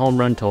 other than the home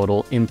run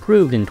total,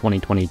 improved in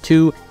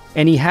 2022,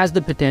 and he has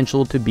the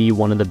potential to be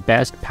one of the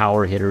best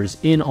power hitters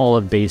in all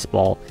of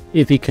baseball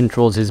if he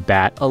controls his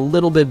bat a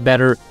little bit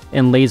better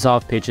and lays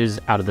off pitches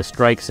out of the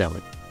strike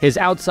zone. His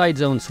outside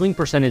zone swing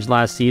percentage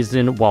last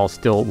season, while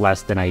still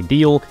less than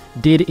ideal,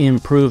 did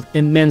improve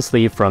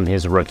immensely from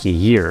his rookie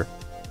year.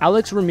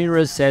 Alex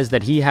Ramirez says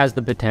that he has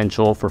the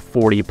potential for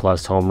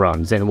 40-plus home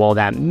runs, and while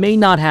that may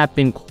not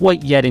happen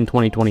quite yet in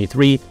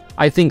 2023,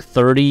 I think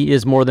 30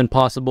 is more than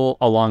possible,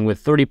 along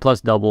with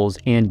 30-plus doubles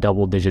and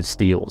double-digit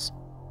steals.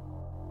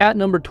 At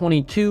number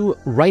 22,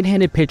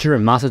 right-handed pitcher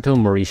Masato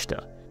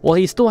Morishita. While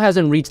he still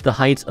hasn't reached the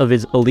heights of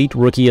his elite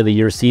Rookie of the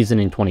Year season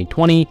in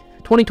 2020,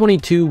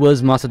 2022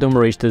 was Masato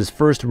Morishita's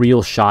first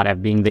real shot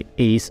at being the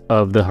ace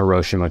of the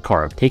Hiroshima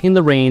Carp, taking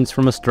the reins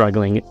from a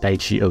struggling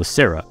Daichi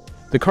Osera.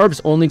 The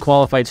Carp's only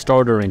qualified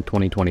starter in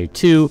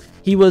 2022,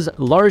 he was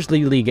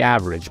largely league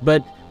average,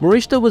 but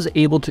Morishita was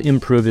able to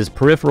improve his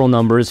peripheral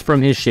numbers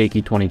from his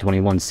shaky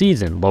 2021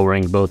 season,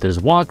 lowering both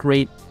his walk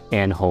rate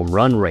and home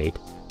run rate.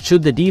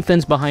 Should the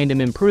defense behind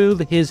him improve,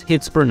 his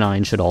hits per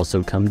 9 should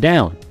also come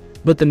down.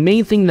 But the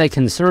main thing that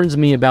concerns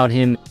me about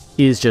him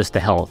is just the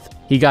health.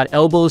 He got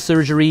elbow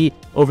surgery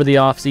over the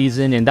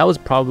offseason, and that was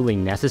probably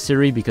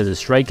necessary because his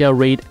strikeout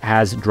rate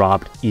has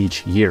dropped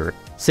each year,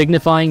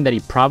 signifying that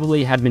he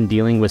probably had been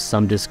dealing with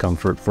some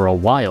discomfort for a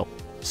while.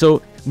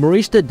 So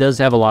Morishita does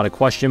have a lot of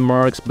question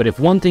marks, but if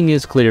one thing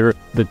is clear,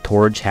 the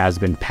torch has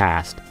been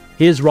passed.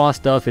 His raw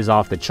stuff is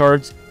off the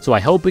charts, so I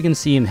hope we can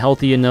see him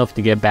healthy enough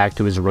to get back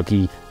to his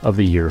Rookie of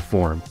the Year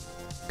form.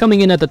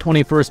 Coming in at the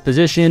 21st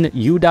position,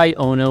 Yudai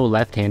Ono,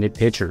 left-handed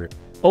pitcher.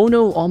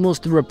 Ono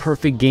almost threw a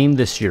perfect game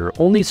this year,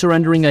 only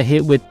surrendering a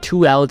hit with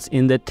 2 outs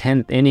in the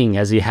 10th inning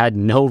as he had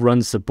no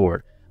run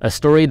support, a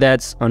story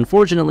that's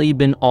unfortunately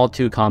been all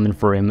too common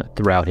for him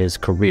throughout his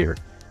career.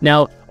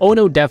 Now,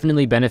 Ono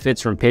definitely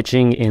benefits from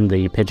pitching in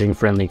the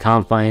pitching-friendly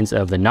confines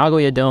of the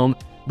Nagoya Dome,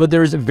 but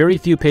there's very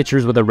few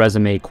pitchers with a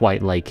resume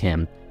quite like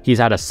him. He's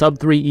had a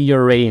sub-3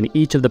 ERA in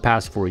each of the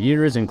past 4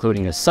 years,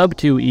 including a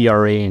sub-2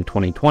 ERA in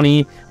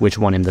 2020, which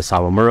won him the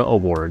Sawamura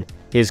Award.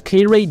 His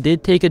K rate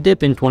did take a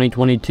dip in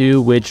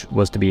 2022, which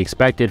was to be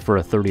expected for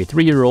a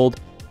 33-year-old,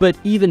 but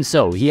even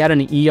so, he had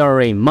an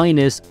ERA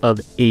minus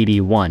of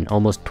 81,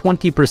 almost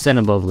 20%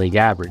 above league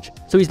average.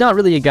 So he's not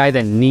really a guy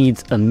that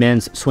needs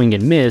immense swing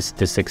and miss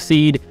to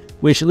succeed,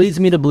 which leads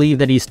me to believe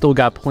that he's still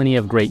got plenty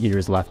of great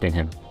years left in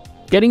him.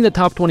 Getting the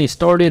top 20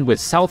 started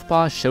with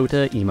Southpaw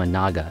Shota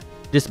Imanaga.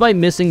 Despite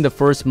missing the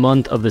first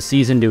month of the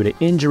season due to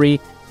injury,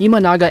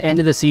 Imanaga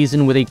ended the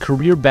season with a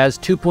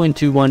career-best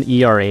 2.21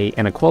 ERA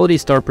and a quality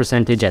start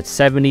percentage at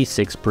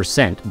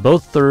 76%,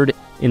 both third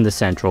in the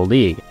Central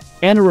League,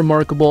 and a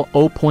remarkable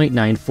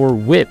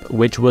 0.94 WHIP,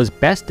 which was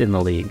best in the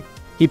league.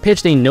 He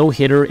pitched a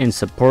no-hitter in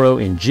Sapporo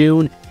in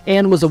June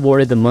and was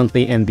awarded the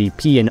monthly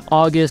MVP in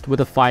August with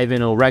a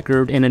 5-0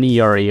 record and an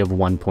ERA of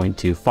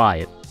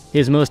 1.25.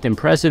 His most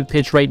impressive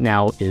pitch right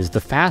now is the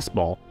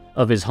fastball.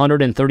 Of his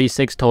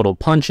 136 total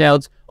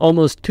punch-outs,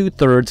 almost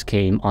 2/3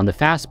 came on the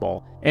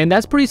fastball. And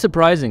that's pretty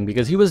surprising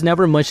because he was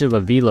never much of a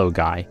velo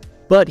guy.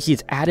 But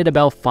he's added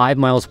about 5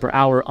 miles per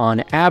hour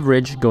on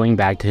average going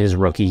back to his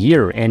rookie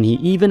year, and he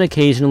even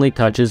occasionally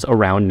touches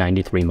around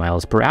 93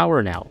 miles per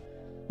hour now.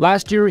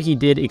 Last year, he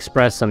did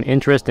express some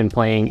interest in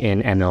playing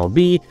in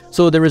MLB,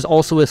 so there is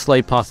also a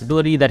slight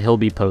possibility that he'll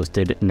be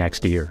posted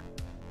next year.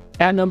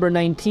 At number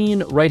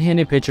 19,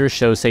 right-handed pitcher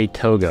Shosei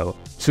Togo.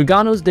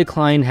 Sugano's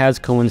decline has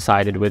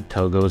coincided with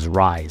Togo's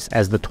rise,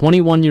 as the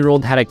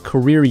 21-year-old had a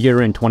career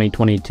year in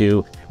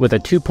 2022 with a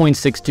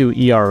 2.62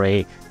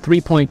 ERA,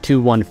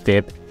 3.21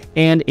 FIP,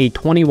 and a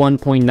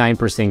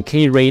 21.9%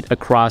 K rate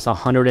across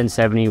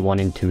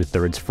 171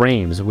 2/3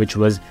 frames, which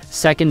was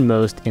second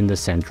most in the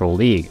Central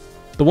League.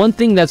 The one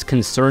thing that's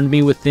concerned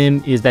me with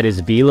him is that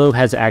his velo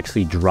has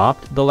actually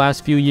dropped the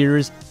last few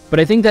years, but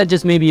I think that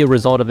just may be a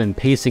result of him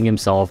pacing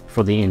himself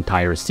for the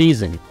entire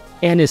season.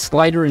 And his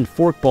slider and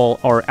forkball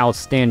are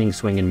outstanding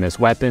swing and miss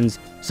weapons,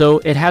 so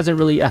it hasn't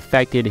really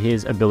affected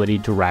his ability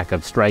to rack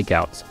up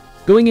strikeouts.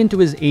 Going into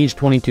his age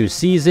 22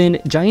 season,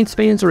 Giants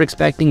fans are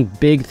expecting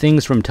big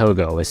things from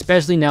Togo,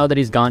 especially now that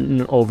he's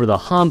gotten over the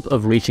hump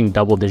of reaching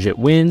double-digit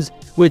wins,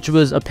 which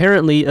was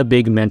apparently a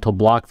big mental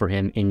block for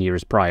him in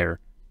years prior.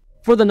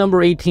 For the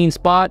number 18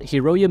 spot,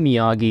 Hiroya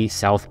Miyagi,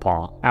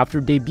 southpaw.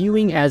 After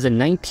debuting as a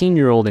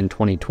 19-year-old in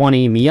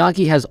 2020,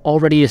 Miyagi has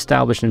already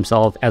established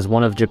himself as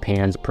one of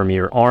Japan's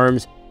premier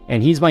arms,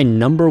 and he's my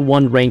number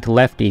 1 ranked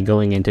lefty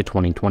going into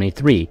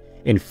 2023.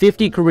 In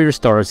 50 career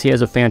starts, he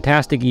has a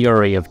fantastic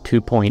ERA of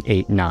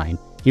 2.89.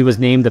 He was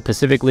named the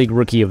Pacific League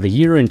Rookie of the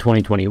Year in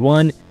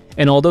 2021,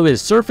 and although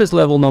his surface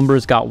level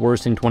numbers got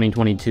worse in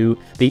 2022,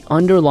 the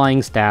underlying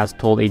stats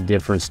told a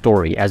different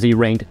story, as he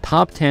ranked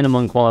top 10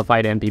 among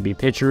qualified NPB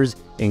pitchers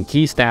in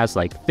key stats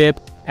like FIP,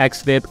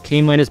 xFIP,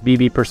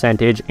 K-BB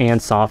percentage, and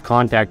soft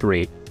contact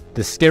rate.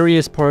 The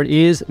scariest part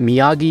is,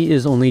 Miyagi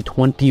is only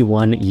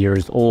 21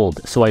 years old,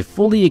 so I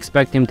fully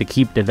expect him to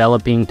keep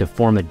developing to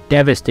form a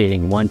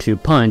devastating 1-2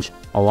 punch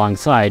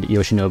alongside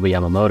Yoshinobu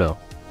Yamamoto.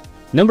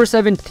 Number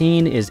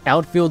 17 is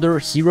outfielder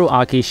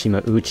Hiroaki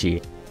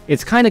Shimauchi.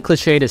 It's kinda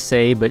cliche to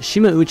say, but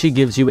Shimauchi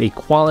gives you a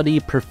quality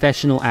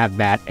professional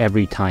at-bat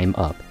every time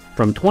up.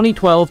 From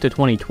 2012 to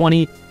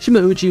 2020,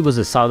 Shimauchi was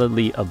a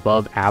solidly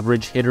above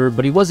average hitter,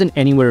 but he wasn't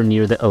anywhere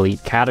near the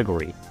elite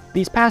category.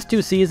 These past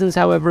 2 seasons,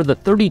 however, the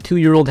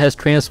 32-year-old has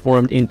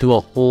transformed into a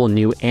whole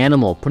new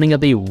animal, putting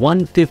up a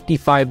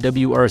 155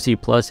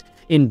 WRC+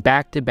 in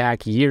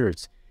back-to-back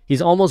years.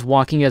 He's almost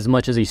walking as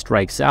much as he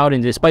strikes out,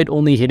 and despite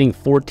only hitting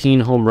 14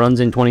 home runs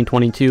in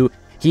 2022,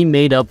 he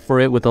made up for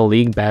it with a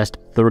league-best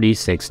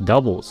 36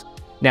 doubles.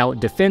 Now,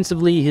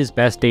 defensively, his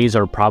best days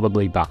are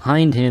probably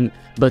behind him,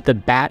 but the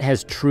bat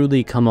has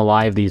truly come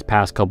alive these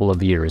past couple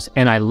of years,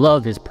 and I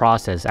love his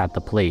process at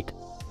the plate.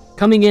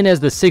 Coming in as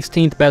the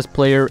 16th best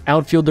player,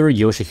 outfielder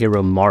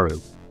Yoshihiro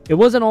Maru. It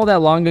wasn't all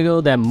that long ago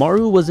that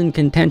Maru was in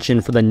contention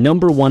for the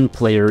number 1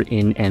 player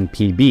in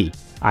NPB.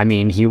 I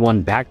mean, he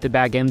won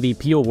back-to-back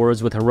MVP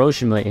awards with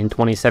Hiroshima in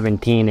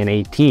 2017 and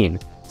 18.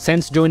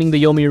 Since joining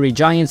the Yomiuri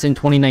Giants in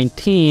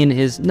 2019,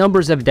 his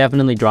numbers have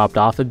definitely dropped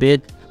off a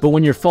bit, but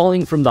when you're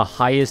falling from the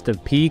highest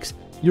of peaks,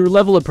 your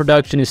level of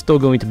production is still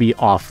going to be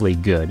awfully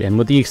good, and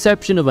with the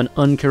exception of an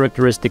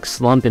uncharacteristic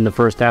slump in the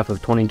first half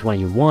of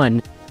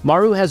 2021,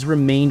 Maru has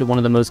remained one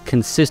of the most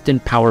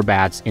consistent power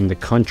bats in the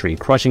country,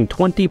 crushing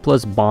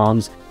 20+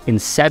 bombs in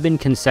 7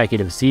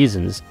 consecutive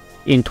seasons.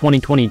 In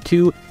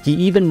 2022, he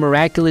even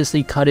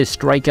miraculously cut his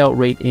strikeout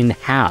rate in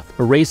half,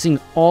 erasing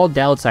all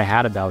doubts I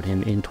had about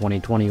him in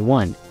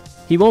 2021.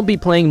 He won't be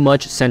playing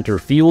much center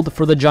field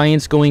for the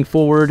Giants going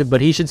forward,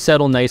 but he should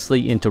settle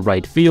nicely into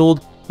right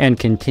field and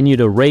continue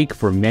to rake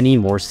for many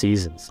more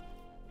seasons.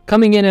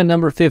 Coming in at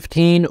number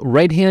 15,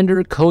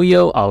 right-hander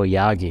Koyo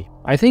Aoyagi.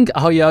 I think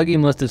Aoyagi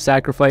must have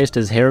sacrificed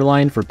his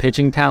hairline for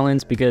pitching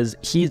talents because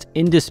he's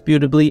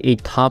indisputably a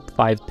top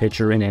 5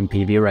 pitcher in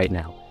NPB right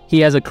now. He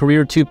has a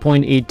career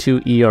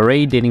 2.82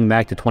 ERA dating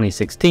back to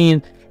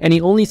 2016, and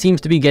he only seems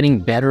to be getting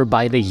better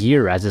by the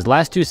year, as his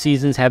last 2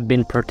 seasons have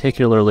been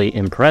particularly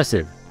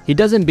impressive. He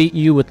doesn't beat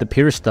you with the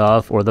pure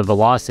stuff or the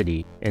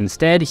velocity.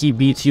 Instead, he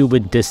beats you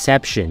with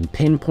deception,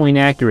 pinpoint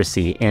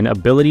accuracy, and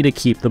ability to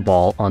keep the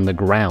ball on the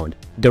ground,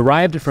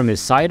 derived from his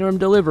sidearm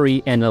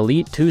delivery and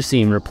elite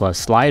 2-seamer plus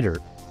slider.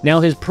 Now,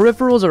 his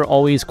peripherals are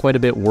always quite a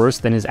bit worse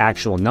than his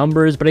actual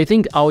numbers, but I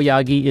think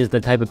Aoyagi is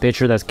the type of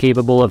pitcher that's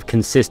capable of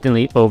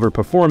consistently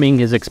overperforming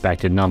his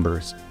expected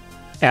numbers.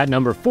 At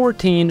number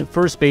 14,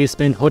 first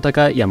baseman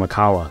Hotaka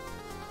Yamakawa.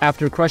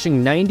 After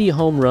crushing 90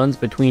 home runs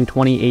between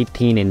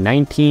 2018 and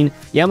 19,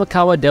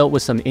 Yamakawa dealt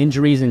with some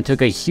injuries and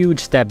took a huge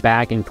step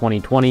back in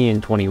 2020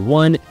 and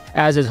 21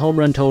 as his home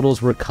run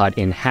totals were cut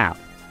in half.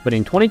 But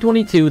in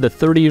 2022, the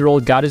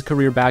 30-year-old got his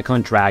career back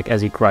on track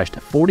as he crushed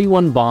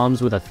 41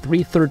 bombs with a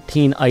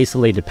 .313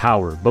 isolated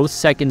power, both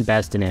second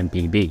best in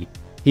NPB.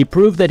 He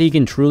proved that he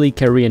can truly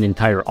carry an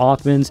entire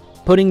offense,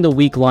 putting the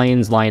weak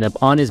Lions lineup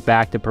on his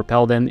back to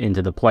propel them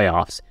into the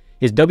playoffs.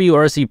 His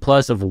WRC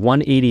plus of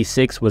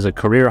 186 was a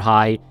career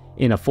high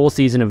in a full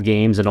season of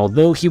games, and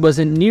although he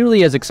wasn't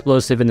nearly as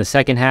explosive in the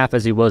second half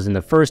as he was in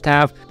the first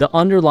half, the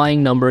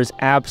underlying numbers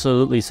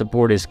absolutely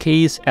support his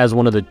case as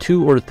one of the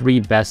 2 or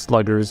 3 best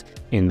sluggers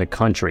in the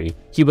country.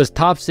 He was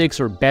top 6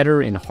 or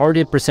better in hard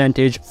hit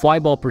percentage, fly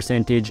ball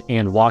percentage,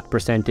 and walk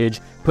percentage,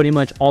 pretty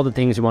much all the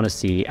things you want to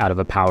see out of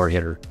a power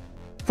hitter.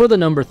 For the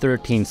number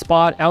 13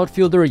 spot,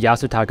 outfielder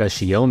Yasutaka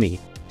Shiomi.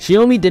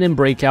 Shiomi didn't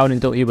break out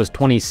until he was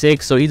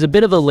 26, so he's a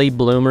bit of a late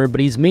bloomer, but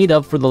he's made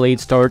up for the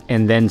late start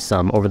and then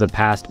some over the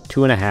past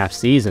 2.5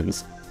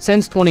 seasons.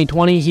 Since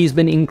 2020, he's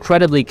been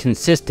incredibly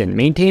consistent,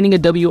 maintaining a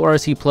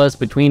WRC plus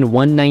between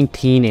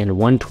 119 and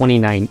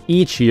 129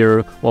 each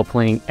year while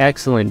playing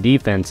excellent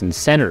defense in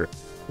center.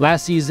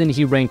 Last season,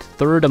 he ranked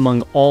 3rd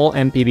among all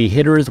NPB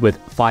hitters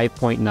with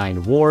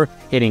 5.9 WAR,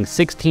 hitting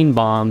 16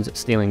 bombs,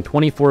 stealing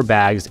 24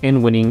 bags,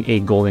 and winning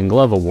a Golden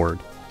Glove award.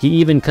 He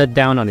even cut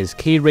down on his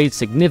K rate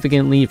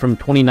significantly from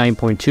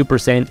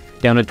 29.2%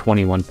 down to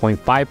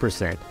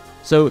 21.5%.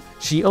 So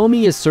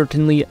Shiomi is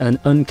certainly an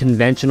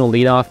unconventional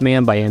leadoff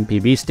man by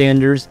NPB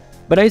standards,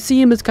 but I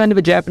see him as kind of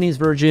a Japanese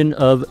version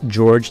of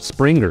George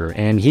Springer,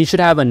 and he should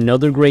have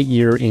another great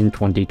year in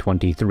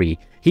 2023.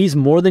 He's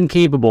more than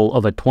capable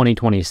of a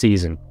 2020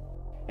 season.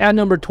 At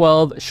number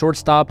 12,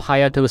 shortstop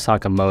Hayato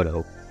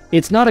Sakamoto.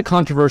 It's not a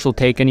controversial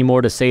take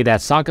anymore to say that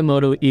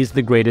Sakamoto is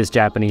the greatest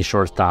Japanese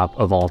shortstop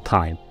of all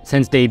time.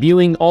 Since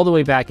debuting all the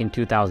way back in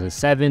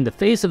 2007, the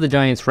face of the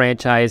Giants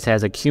franchise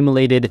has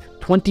accumulated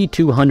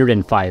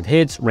 2,205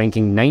 hits,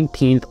 ranking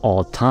 19th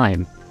all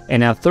time.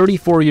 And at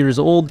 34 years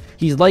old,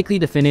 he's likely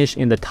to finish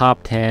in the top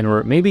 10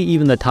 or maybe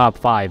even the top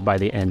 5 by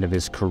the end of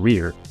his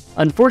career.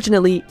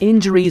 Unfortunately,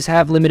 injuries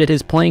have limited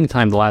his playing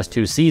time the last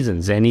 2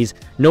 seasons, and he's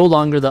no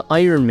longer the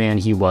Iron Man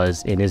he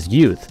was in his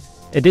youth.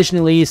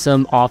 Additionally,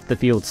 some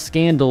off-the-field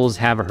scandals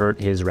have hurt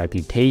his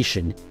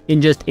reputation.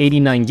 In just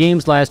 89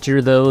 games last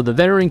year, though, the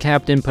veteran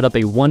captain put up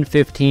a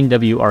 115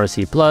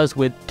 WRC plus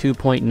with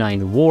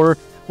 2.9 WAR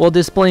while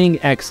displaying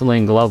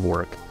excellent glove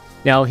work.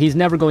 Now, he's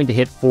never going to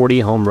hit 40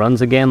 home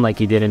runs again like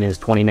he did in his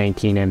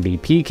 2019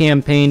 MVP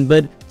campaign,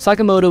 but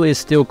Sakamoto is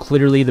still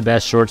clearly the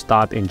best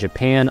shortstop in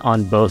Japan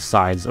on both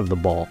sides of the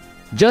ball.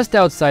 Just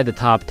outside the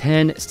top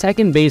 10,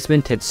 second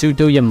baseman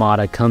Tetsuto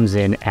Yamada comes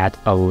in at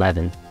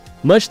 11.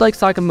 Much like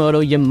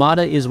Sakamoto,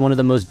 Yamada is one of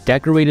the most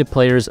decorated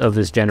players of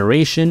this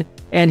generation,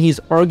 and he's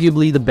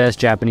arguably the best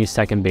Japanese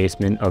second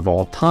baseman of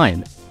all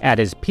time. At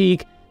his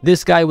peak,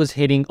 this guy was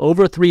hitting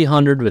over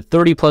 300 with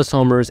 30-plus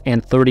homers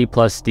and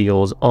 30-plus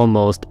steals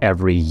almost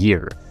every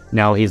year.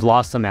 Now, he's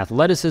lost some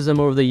athleticism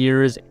over the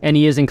years, and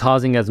he isn't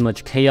causing as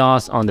much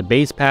chaos on the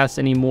base paths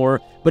anymore,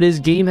 but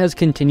his game has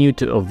continued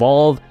to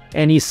evolve,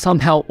 and he's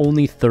somehow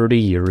only 30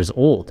 years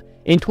old.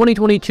 In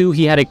 2022,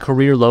 he had a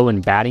career low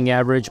in batting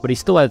average, but he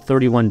still had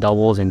 31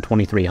 doubles and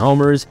 23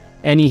 homers,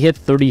 and he hit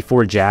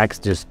 34 jacks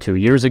just 2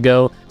 years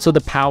ago, so the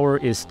power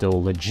is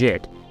still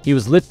legit. He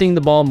was lifting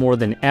the ball more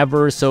than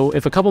ever, so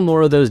if a couple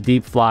more of those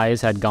deep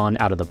flies had gone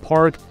out of the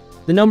park,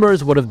 the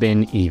numbers would have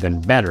been even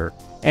better.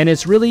 And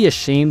it's really a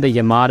shame that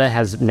Yamada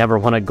has never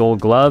won a Gold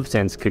Glove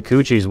since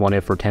Kikuchi's won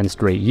it for 10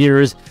 straight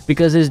years,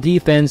 because his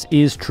defense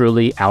is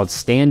truly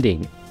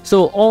outstanding.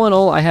 So all in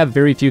all, I have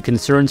very few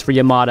concerns for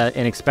Yamada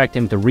and expect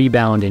him to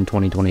rebound in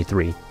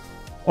 2023.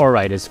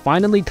 Alright, it's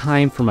finally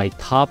time for my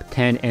top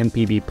 10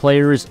 NPB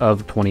players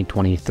of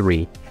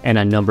 2023. And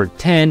at number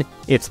 10,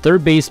 it's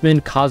third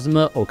baseman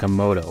Kazuma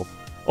Okamoto.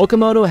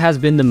 Okamoto has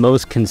been the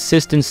most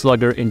consistent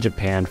slugger in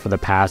Japan for the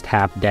past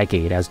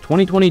half-decade, as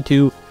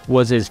 2022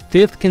 was his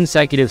 5th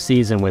consecutive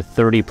season with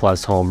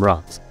 30-plus home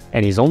runs,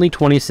 and he's only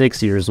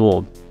 26 years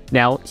old.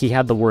 Now, he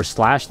had the worst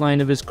slash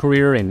line of his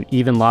career and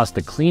even lost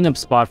the cleanup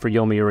spot for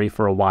Yomiuri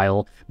for a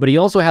while, but he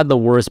also had the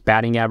worst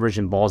batting average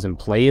and balls in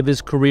play of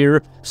his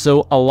career,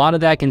 so a lot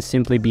of that can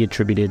simply be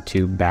attributed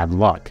to bad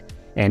luck.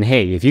 And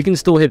hey, if you can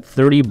still hit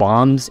 30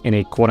 bombs in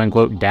a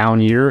quote-unquote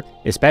down year,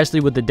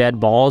 especially with the dead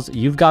balls,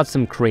 you've got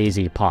some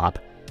crazy pop.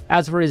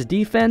 As for his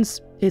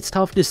defense, it's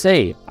tough to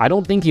say. I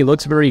don't think he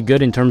looks very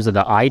good in terms of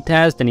the eye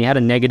test, and he had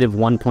a negative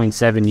 1.7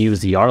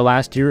 UZR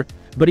last year,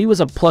 but he was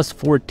a plus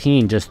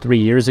 14 just 3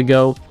 years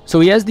ago, so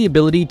he has the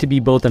ability to be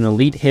both an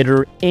elite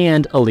hitter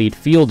and elite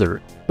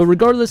fielder. But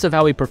regardless of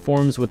how he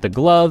performs with the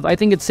glove, I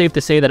think it's safe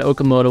to say that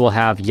Okamoto will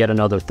have yet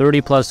another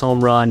 30-plus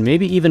home run,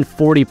 maybe even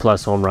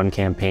 40-plus home run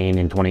campaign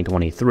in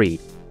 2023.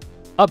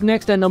 Up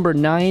next at number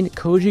 9,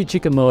 Koji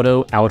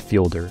Chikamoto,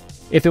 outfielder.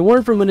 If it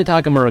weren't for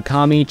Munetaka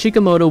Murakami,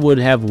 Chikamoto would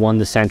have won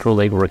the Central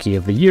League Rookie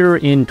of the Year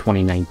in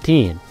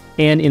 2019.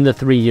 And in the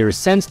 3 years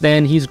since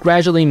then, he's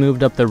gradually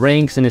moved up the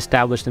ranks and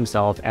established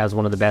himself as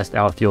one of the best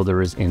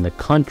outfielders in the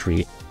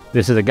country.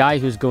 This is a guy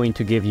who's going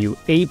to give you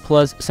A+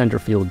 center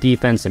field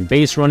defense and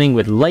base running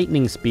with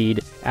lightning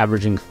speed,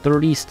 averaging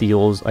 30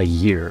 steals a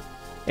year.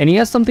 And he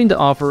has something to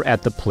offer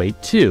at the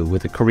plate too,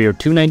 with a career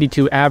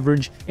 292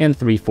 average and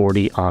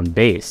 340 on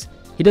base.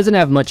 He doesn't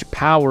have much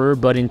power,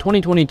 but in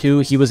 2022,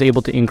 he was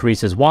able to increase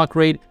his walk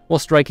rate while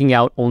striking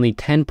out only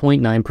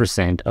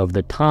 10.9% of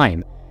the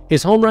time.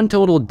 His home run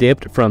total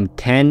dipped from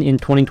 10 in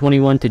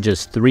 2021 to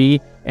just 3,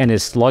 and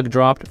his slug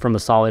dropped from a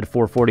solid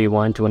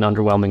 441 to an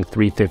underwhelming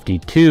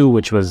 352,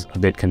 which was a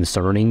bit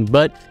concerning,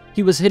 but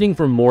he was hitting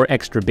for more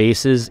extra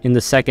bases in the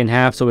second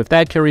half, so if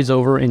that carries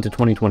over into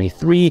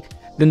 2023,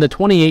 then the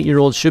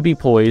 28-year-old should be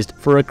poised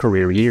for a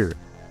career year.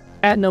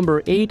 At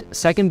number 8,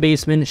 second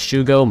baseman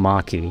Shugo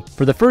Maki.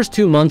 For the first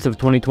 2 months of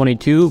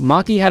 2022,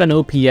 Maki had an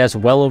OPS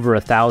well over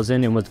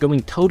 1,000 and was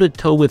going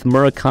toe-to-toe with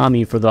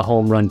Murakami for the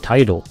home run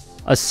title.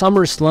 A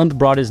summer slump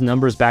brought his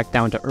numbers back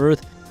down to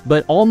earth,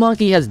 but all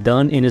Maki has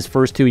done in his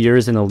first 2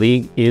 years in the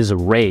league is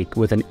rake,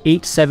 with an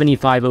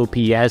 875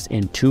 OPS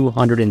in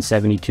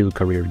 272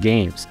 career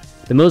games.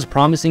 The most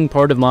promising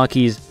part of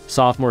Maki's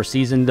sophomore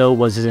season, though,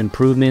 was his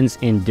improvements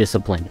in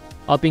discipline,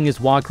 upping his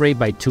walk rate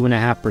by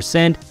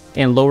 2.5%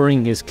 and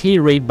lowering his K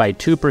rate by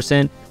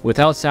 2%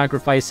 without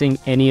sacrificing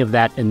any of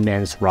that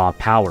immense raw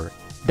power.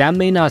 That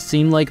may not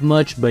seem like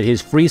much, but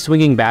his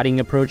free-swinging batting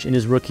approach in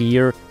his rookie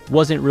year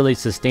wasn't really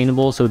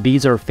sustainable, so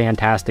these are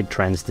fantastic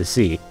trends to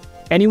see.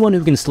 Anyone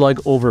who can slug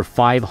over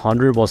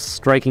 500 while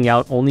striking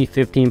out only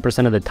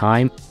 15% of the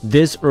time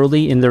this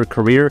early in their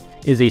career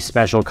is a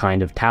special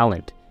kind of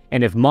talent.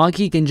 And if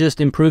Maki can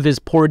just improve his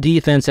poor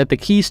defense at the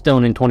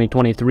Keystone in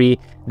 2023,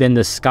 then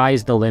the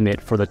sky's the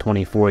limit for the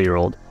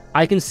 24-year-old.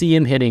 I can see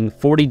him hitting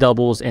 40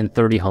 doubles and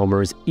 30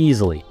 homers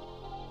easily.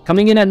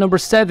 Coming in at number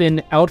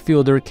 7,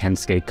 outfielder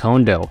Kensuke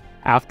Kondo.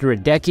 After a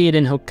decade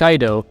in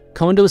Hokkaido,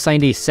 Kondo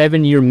signed a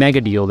 7-year mega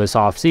deal this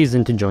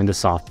offseason to join the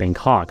SoftBank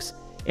Hawks.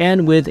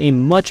 And with a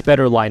much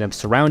better lineup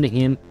surrounding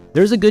him,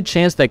 there's a good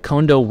chance that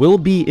Kondo will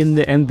be in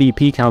the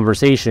MVP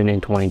conversation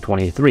in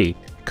 2023.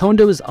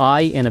 Kondo's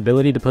eye and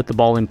ability to put the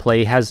ball in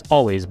play has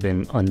always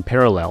been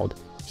unparalleled.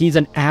 He's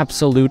an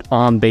absolute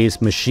on-base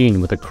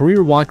machine with a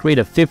career walk rate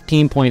of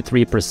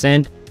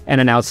 15.3%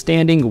 and an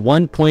outstanding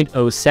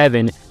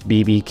 1.07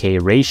 BBK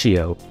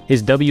ratio.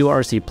 His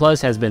WRC Plus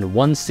has been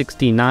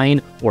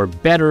 169 or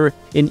better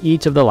in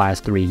each of the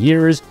last 3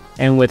 years,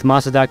 and with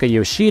Masataka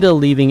Yoshida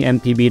leaving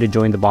NPB to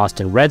join the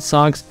Boston Red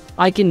Sox,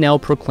 I can now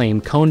proclaim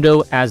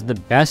Kondo as the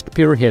best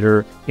pure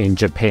hitter in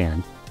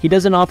Japan. He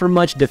doesn't offer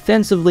much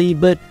defensively,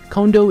 but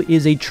Kondo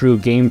is a true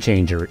game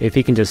changer if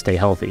he can just stay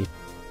healthy.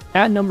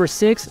 At number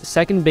 6,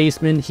 second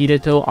baseman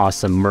Hideto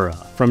Asamura.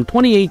 From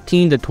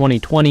 2018 to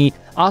 2020,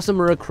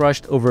 Asamura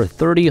crushed over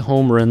 30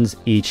 home runs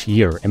each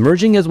year,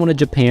 emerging as one of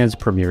Japan's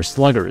premier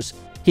sluggers.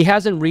 He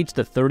hasn't reached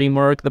the 30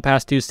 mark the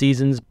past 2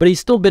 seasons, but he's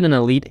still been an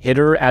elite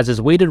hitter as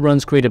his weighted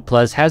runs created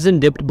plus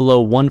hasn't dipped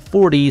below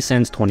 140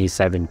 since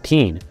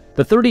 2017.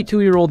 The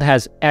 32-year-old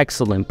has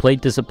excellent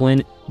plate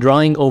discipline,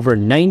 drawing over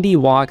 90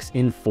 walks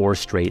in 4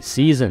 straight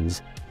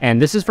seasons. And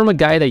this is from a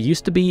guy that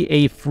used to be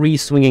a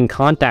free-swinging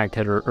contact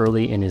hitter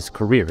early in his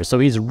career, so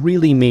he's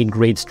really made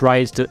great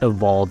strides to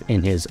evolve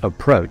in his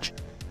approach.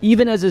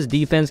 Even as his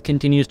defense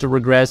continues to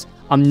regress,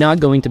 I'm not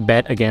going to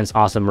bet against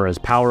Asamura's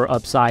power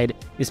upside,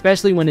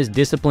 especially when his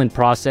disciplined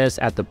process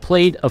at the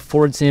plate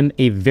affords him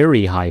a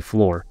very high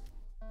floor.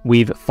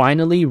 We've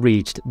finally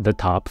reached the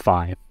top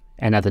 5.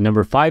 And at the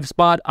number 5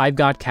 spot, I've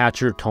got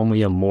catcher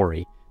Tomoya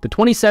Mori. The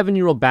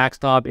 27-year-old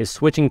backstop is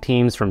switching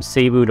teams from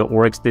Seibu to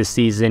Oryx this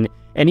season,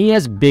 and he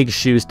has big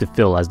shoes to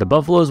fill as the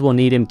Buffaloes will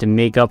need him to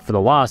make up for the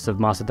loss of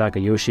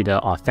Masataka Yoshida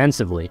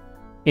offensively.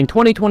 In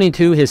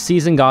 2022, his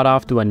season got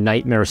off to a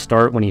nightmare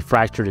start when he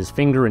fractured his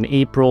finger in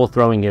April,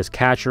 throwing his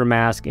catcher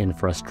mask in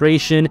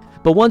frustration,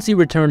 but once he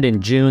returned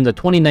in June, the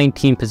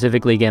 2019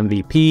 Pacific League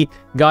MVP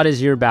got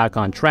his year back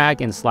on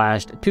track and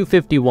slashed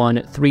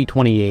 .251,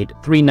 .328,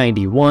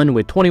 .391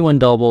 with 21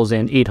 doubles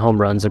and 8 home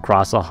runs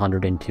across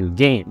 102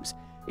 games.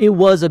 It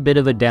was a bit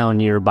of a down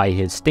year by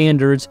his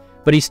standards,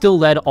 but he still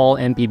led all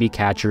NPB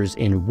catchers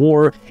in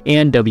WAR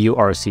and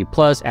WRC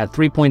Plus at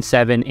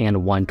 3.7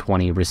 and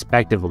 120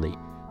 respectively.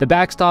 The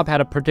backstop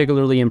had a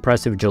particularly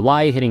impressive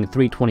July, hitting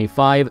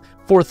 .325,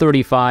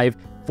 .435,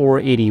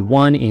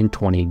 .481 in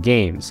 20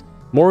 games.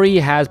 Mori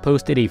has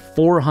posted a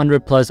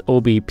 400-plus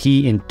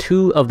OBP in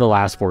 2 of the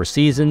last 4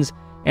 seasons,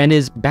 and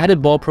his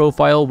batted ball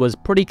profile was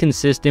pretty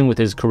consistent with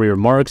his career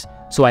marks,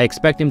 so I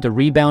expect him to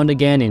rebound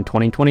again in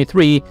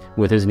 2023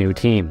 with his new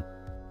team.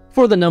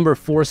 For the number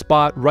 4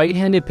 spot,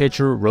 right-handed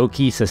pitcher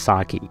Roki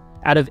Sasaki.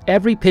 Out of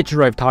every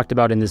pitcher I've talked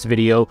about in this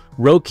video,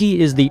 Roki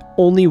is the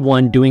only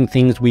one doing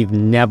things we've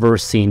never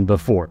seen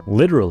before,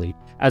 literally.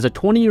 As a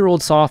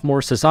 20-year-old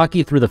sophomore,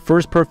 Sasaki threw the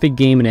first perfect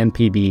game in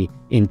NPB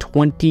in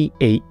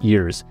 28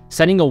 years,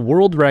 setting a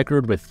world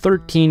record with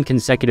 13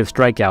 consecutive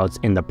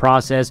strikeouts in the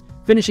process,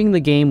 finishing the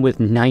game with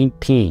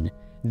 19.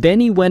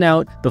 Then he went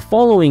out the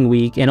following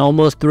week and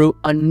almost threw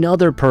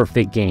another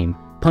perfect game,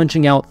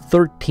 punching out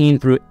 13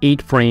 through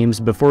 8 frames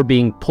before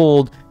being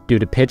pulled due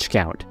to pitch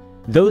count.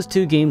 Those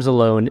 2 games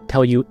alone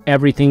tell you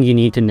everything you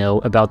need to know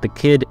about the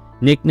kid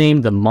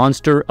nicknamed the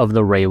Monster of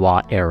the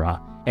Reiwa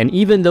era. And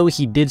even though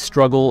he did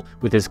struggle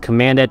with his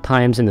command at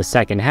times in the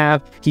second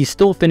half, he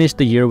still finished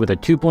the year with a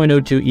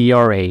 2.02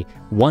 ERA,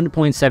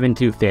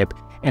 1.72 FIP,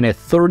 and a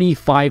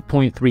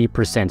 35.3%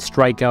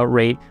 strikeout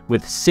rate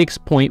with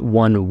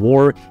 6.1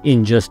 WAR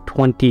in just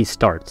 20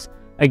 starts.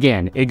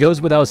 Again, it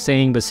goes without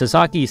saying, but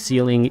Sasaki's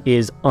ceiling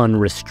is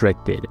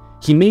unrestricted.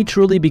 He may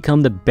truly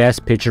become the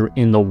best pitcher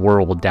in the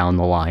world down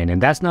the line,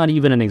 and that's not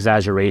even an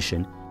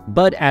exaggeration.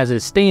 But as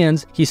it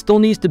stands, he still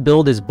needs to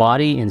build his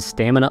body and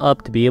stamina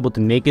up to be able to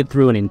make it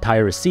through an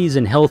entire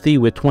season healthy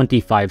with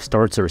 25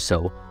 starts or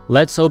so.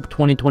 Let's hope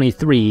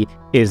 2023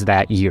 is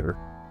that year.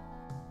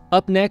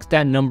 Up next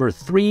at number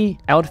 3,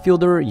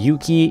 outfielder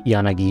Yuki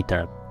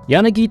Yanagita.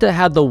 Yanagita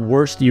had the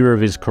worst year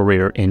of his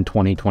career in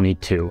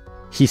 2022.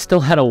 He still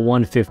had a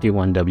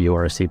 151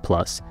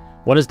 WRC+.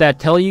 What does that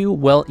tell you?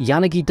 Well,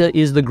 Yanagita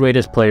is the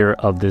greatest player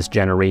of this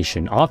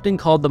generation, often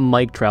called the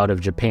Mike Trout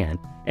of Japan,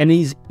 and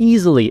he's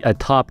easily a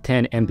top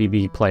 10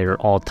 NPB player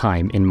all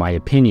time in my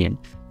opinion.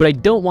 But I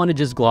don't want to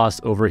just gloss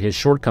over his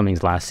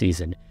shortcomings last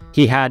season.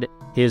 He had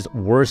his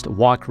worst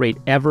walk rate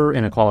ever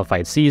in a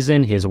qualified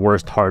season, his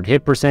worst hard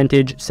hit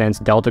percentage since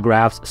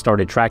Deltagraphs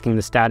started tracking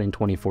the stat in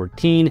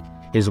 2014,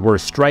 his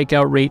worst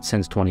strikeout rate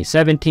since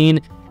 2017,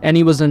 and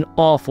he was an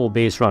awful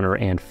base runner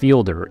and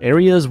fielder,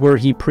 areas where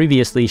he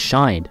previously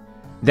shined.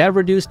 That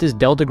reduced his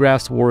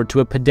Deltagraphs WAR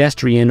to a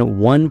pedestrian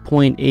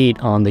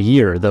 1.8 on the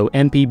year, though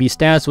NPB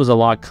Stats was a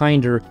lot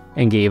kinder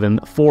and gave him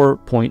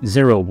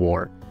 4.0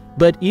 WAR.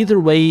 But either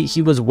way,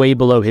 he was way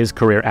below his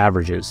career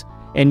averages.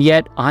 And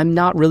yet, I'm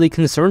not really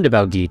concerned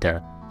about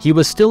Gita. He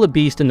was still a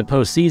beast in the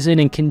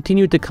postseason and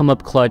continued to come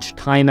up clutch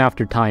time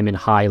after time in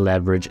high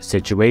leverage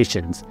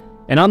situations.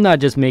 And I'm not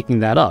just making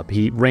that up,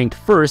 he ranked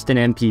first in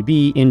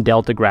NPB in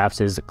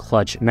Deltagraphs'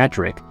 clutch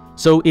metric.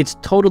 So it's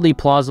totally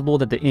plausible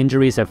that the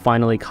injuries have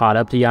finally caught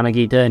up to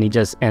Yanagita and he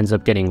just ends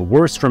up getting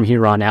worse from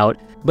here on out,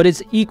 but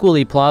it's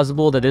equally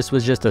plausible that this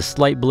was just a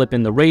slight blip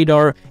in the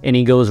radar and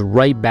he goes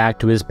right back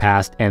to his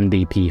past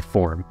MVP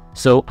form.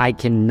 So I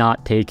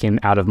cannot take him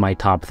out of my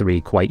top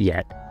 3 quite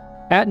yet.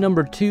 At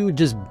number 2,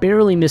 just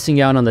barely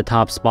missing out on the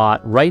top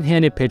spot,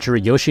 right-handed pitcher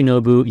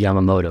Yoshinobu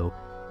Yamamoto.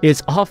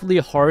 It's awfully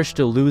harsh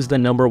to lose the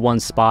number 1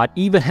 spot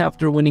even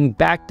after winning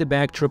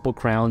back-to-back Triple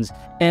Crowns,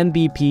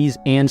 MVPs,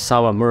 and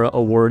Sawamura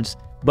Awards,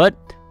 but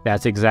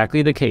that's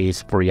exactly the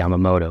case for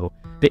Yamamoto.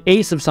 The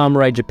ace of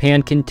Samurai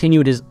Japan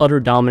continued his utter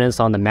dominance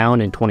on the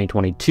mound in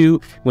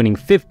 2022, winning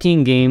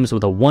 15 games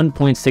with a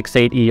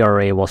 1.68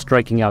 ERA while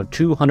striking out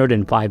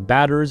 205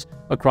 batters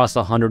across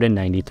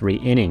 193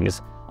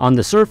 innings. On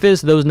the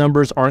surface, those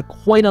numbers aren't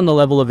quite on the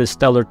level of his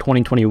stellar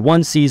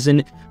 2021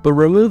 season, but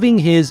removing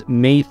his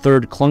May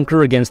 3rd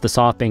clunker against the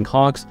SoftBank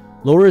Hawks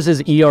lowers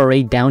his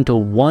ERA down to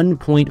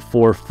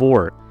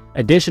 1.44.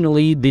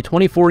 Additionally, the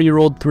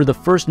 24-year-old threw the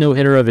first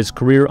no-hitter of his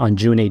career on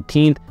June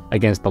 18th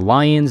against the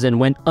Lions and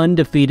went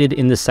undefeated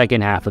in the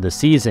second half of the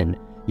season.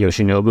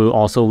 Yoshinobu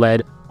also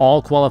led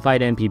all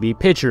qualified NPB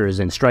pitchers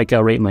in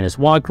strikeout rate minus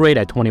walk rate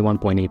at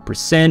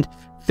 21.8%,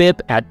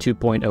 FIP at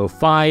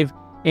 2.05,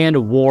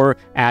 and WAR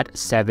at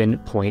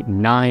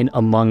 7.9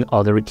 among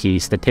other key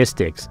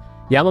statistics.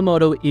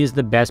 Yamamoto is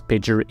the best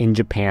pitcher in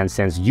Japan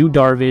since Yu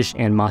Darvish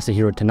and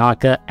Masahiro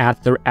Tanaka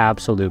at their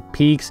absolute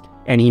peaks,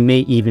 and he may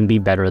even be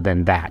better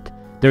than that.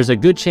 There's a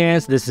good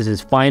chance this is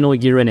his final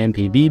year in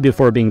NPB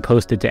before being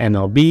posted to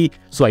MLB,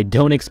 so I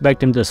don't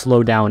expect him to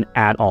slow down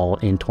at all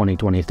in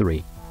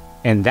 2023.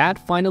 And that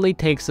finally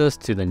takes us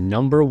to the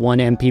number 1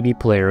 NPB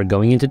player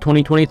going into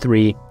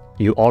 2023.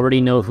 You already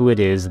know who it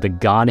is, the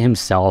god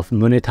himself,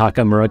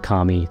 Munetaka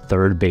Murakami,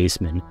 third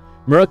baseman.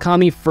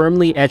 Murakami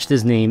firmly etched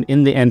his name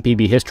in the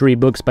NPB history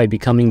books by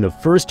becoming the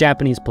first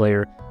Japanese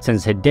player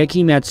since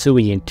Hideki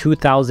Matsui in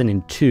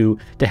 2002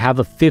 to have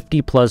a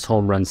 50-plus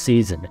home run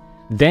season.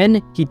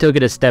 Then, he took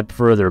it a step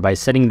further by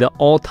setting the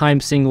all-time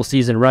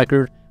single-season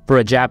record for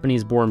a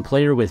Japanese-born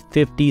player with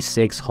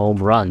 56 home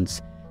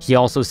runs. He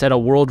also set a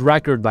world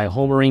record by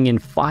homering in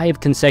 5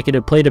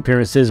 consecutive plate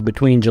appearances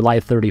between July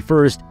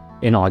 31st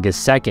and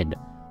August 2nd.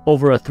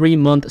 Over a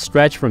 3-month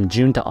stretch from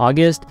June to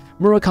August,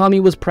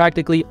 Murakami was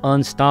practically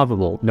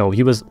unstoppable. No,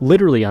 he was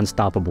literally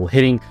unstoppable,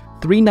 hitting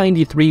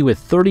 .393 with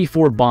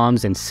 34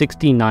 bombs and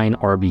 69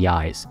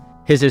 RBIs.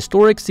 His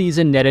historic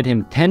season netted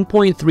him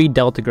 10.3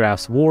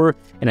 Deltagraphs WAR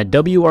and a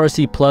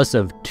WRC plus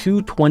of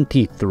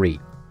 223.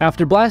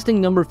 After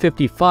blasting number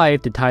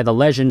 55 to tie the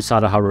legend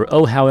Sadaharu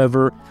Oh,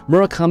 however,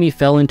 Murakami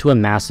fell into a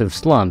massive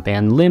slump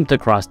and limped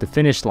across the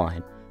finish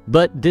line.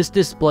 But this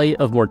display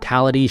of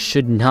mortality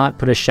should not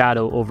put a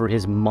shadow over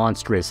his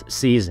monstrous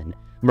season.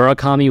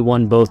 Murakami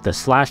won both the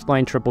slash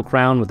line Triple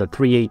Crown with a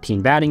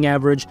 .318 batting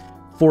average,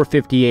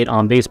 .458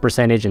 on-base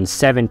percentage, and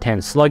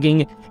 .710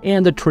 slugging,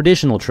 and the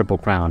traditional Triple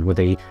Crown with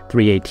a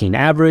 .318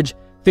 average,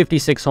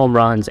 56 home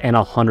runs, and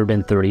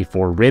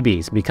 134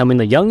 ribbies, becoming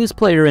the youngest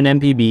player in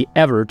NPB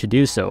ever to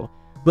do so.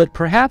 But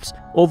perhaps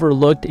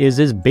overlooked is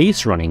his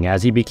base running,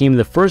 as he became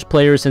the first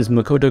player since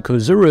Makoto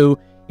Kozuru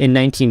in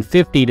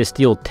 1950 to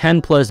steal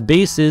 10-plus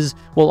bases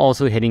while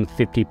also hitting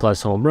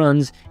 50-plus home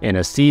runs in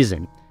a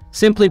season.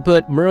 Simply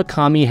put,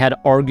 Murakami had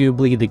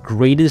arguably the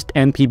greatest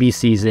NPB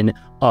season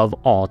of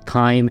all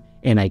time,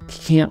 and I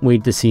can't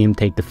wait to see him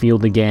take the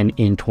field again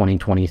in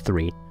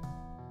 2023.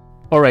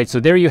 Alright, so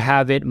there you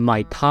have it,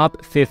 my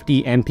top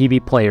 50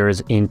 NPB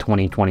players in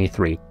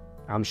 2023.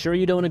 I'm sure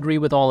you don't agree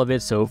with all of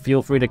it, so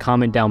feel free to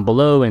comment down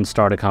below and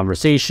start a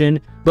conversation,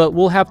 but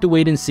we'll have to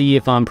wait and see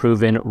if I'm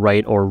proven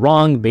right or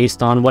wrong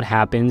based on what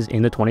happens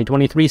in the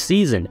 2023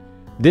 season.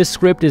 This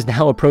script is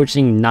now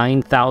approaching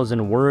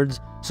 9,000 words,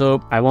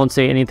 so I won't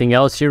say anything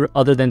else here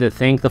other than to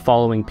thank the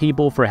following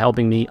people for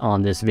helping me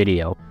on this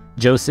video.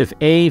 Joseph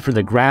A. for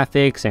the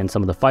graphics and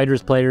some of the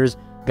Fighters players,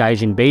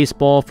 Gaijin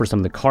Baseball for some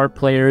of the Cart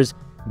players,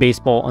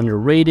 Baseball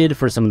Underrated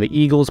for some of the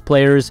Eagles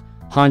players,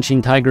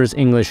 Hanshin Tigers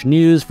English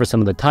News for some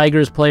of the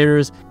Tigers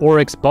players,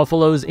 Oryx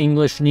Buffaloes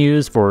English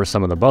News for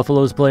some of the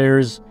Buffaloes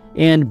players,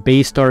 and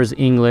Baystars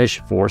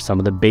English for some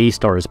of the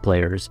Baystars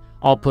players.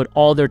 I'll put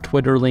all their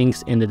Twitter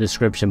links in the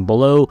description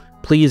below.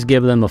 Please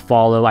give them a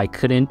follow. I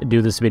couldn't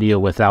do this video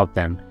without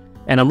them.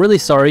 And I'm really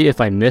sorry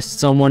if I missed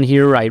someone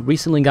here. I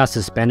recently got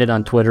suspended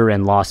on Twitter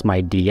and lost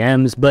my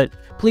DMs, but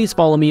please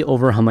follow me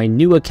over on my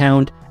new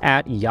account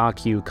at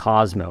Yakyu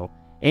Cosmo.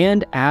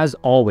 And as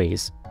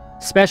always,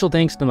 special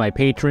thanks to my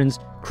patrons,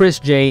 Chris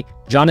J,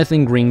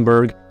 Jonathan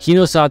Greenberg,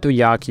 Hinosato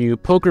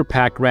Yakyu, Poker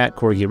Pack Rat,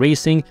 Corgi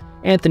Racing,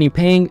 Anthony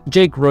Pang,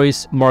 Jake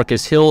Royce,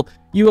 Marcus Hill,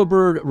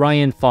 Bird,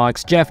 Ryan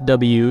Fox, Jeff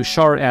W,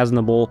 Shar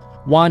Aznable,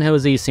 Juan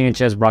Jose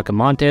Sanchez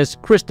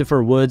Bracamontes,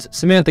 Christopher Woods,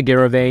 Samantha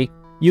Garavay,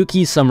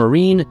 Yuki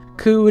Submarine,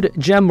 Kood,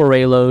 Jem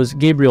Morelos,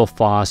 Gabriel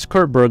Foss,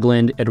 Kurt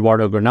Berglund,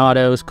 Eduardo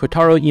Granados,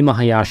 Kotaro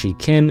Imahayashi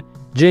Kim,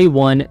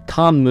 J1,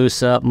 Tom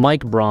Musa,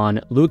 Mike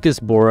Braun, Lucas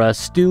Bora,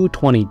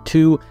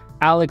 Stu22,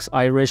 Alex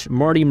Irish,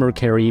 Marty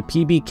Mercari,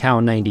 PB Cow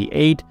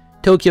 98,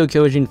 Tokyo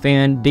Kyojin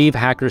Fan, Dave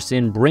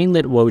Hackerson,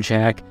 Brainlit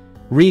Wojak,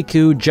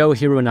 Riku, Joe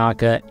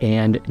Hironaka,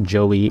 and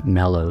Joey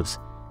Mellows.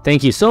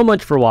 Thank you so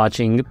much for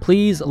watching.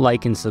 Please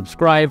like and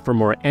subscribe for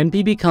more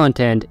NPB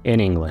content in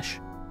English.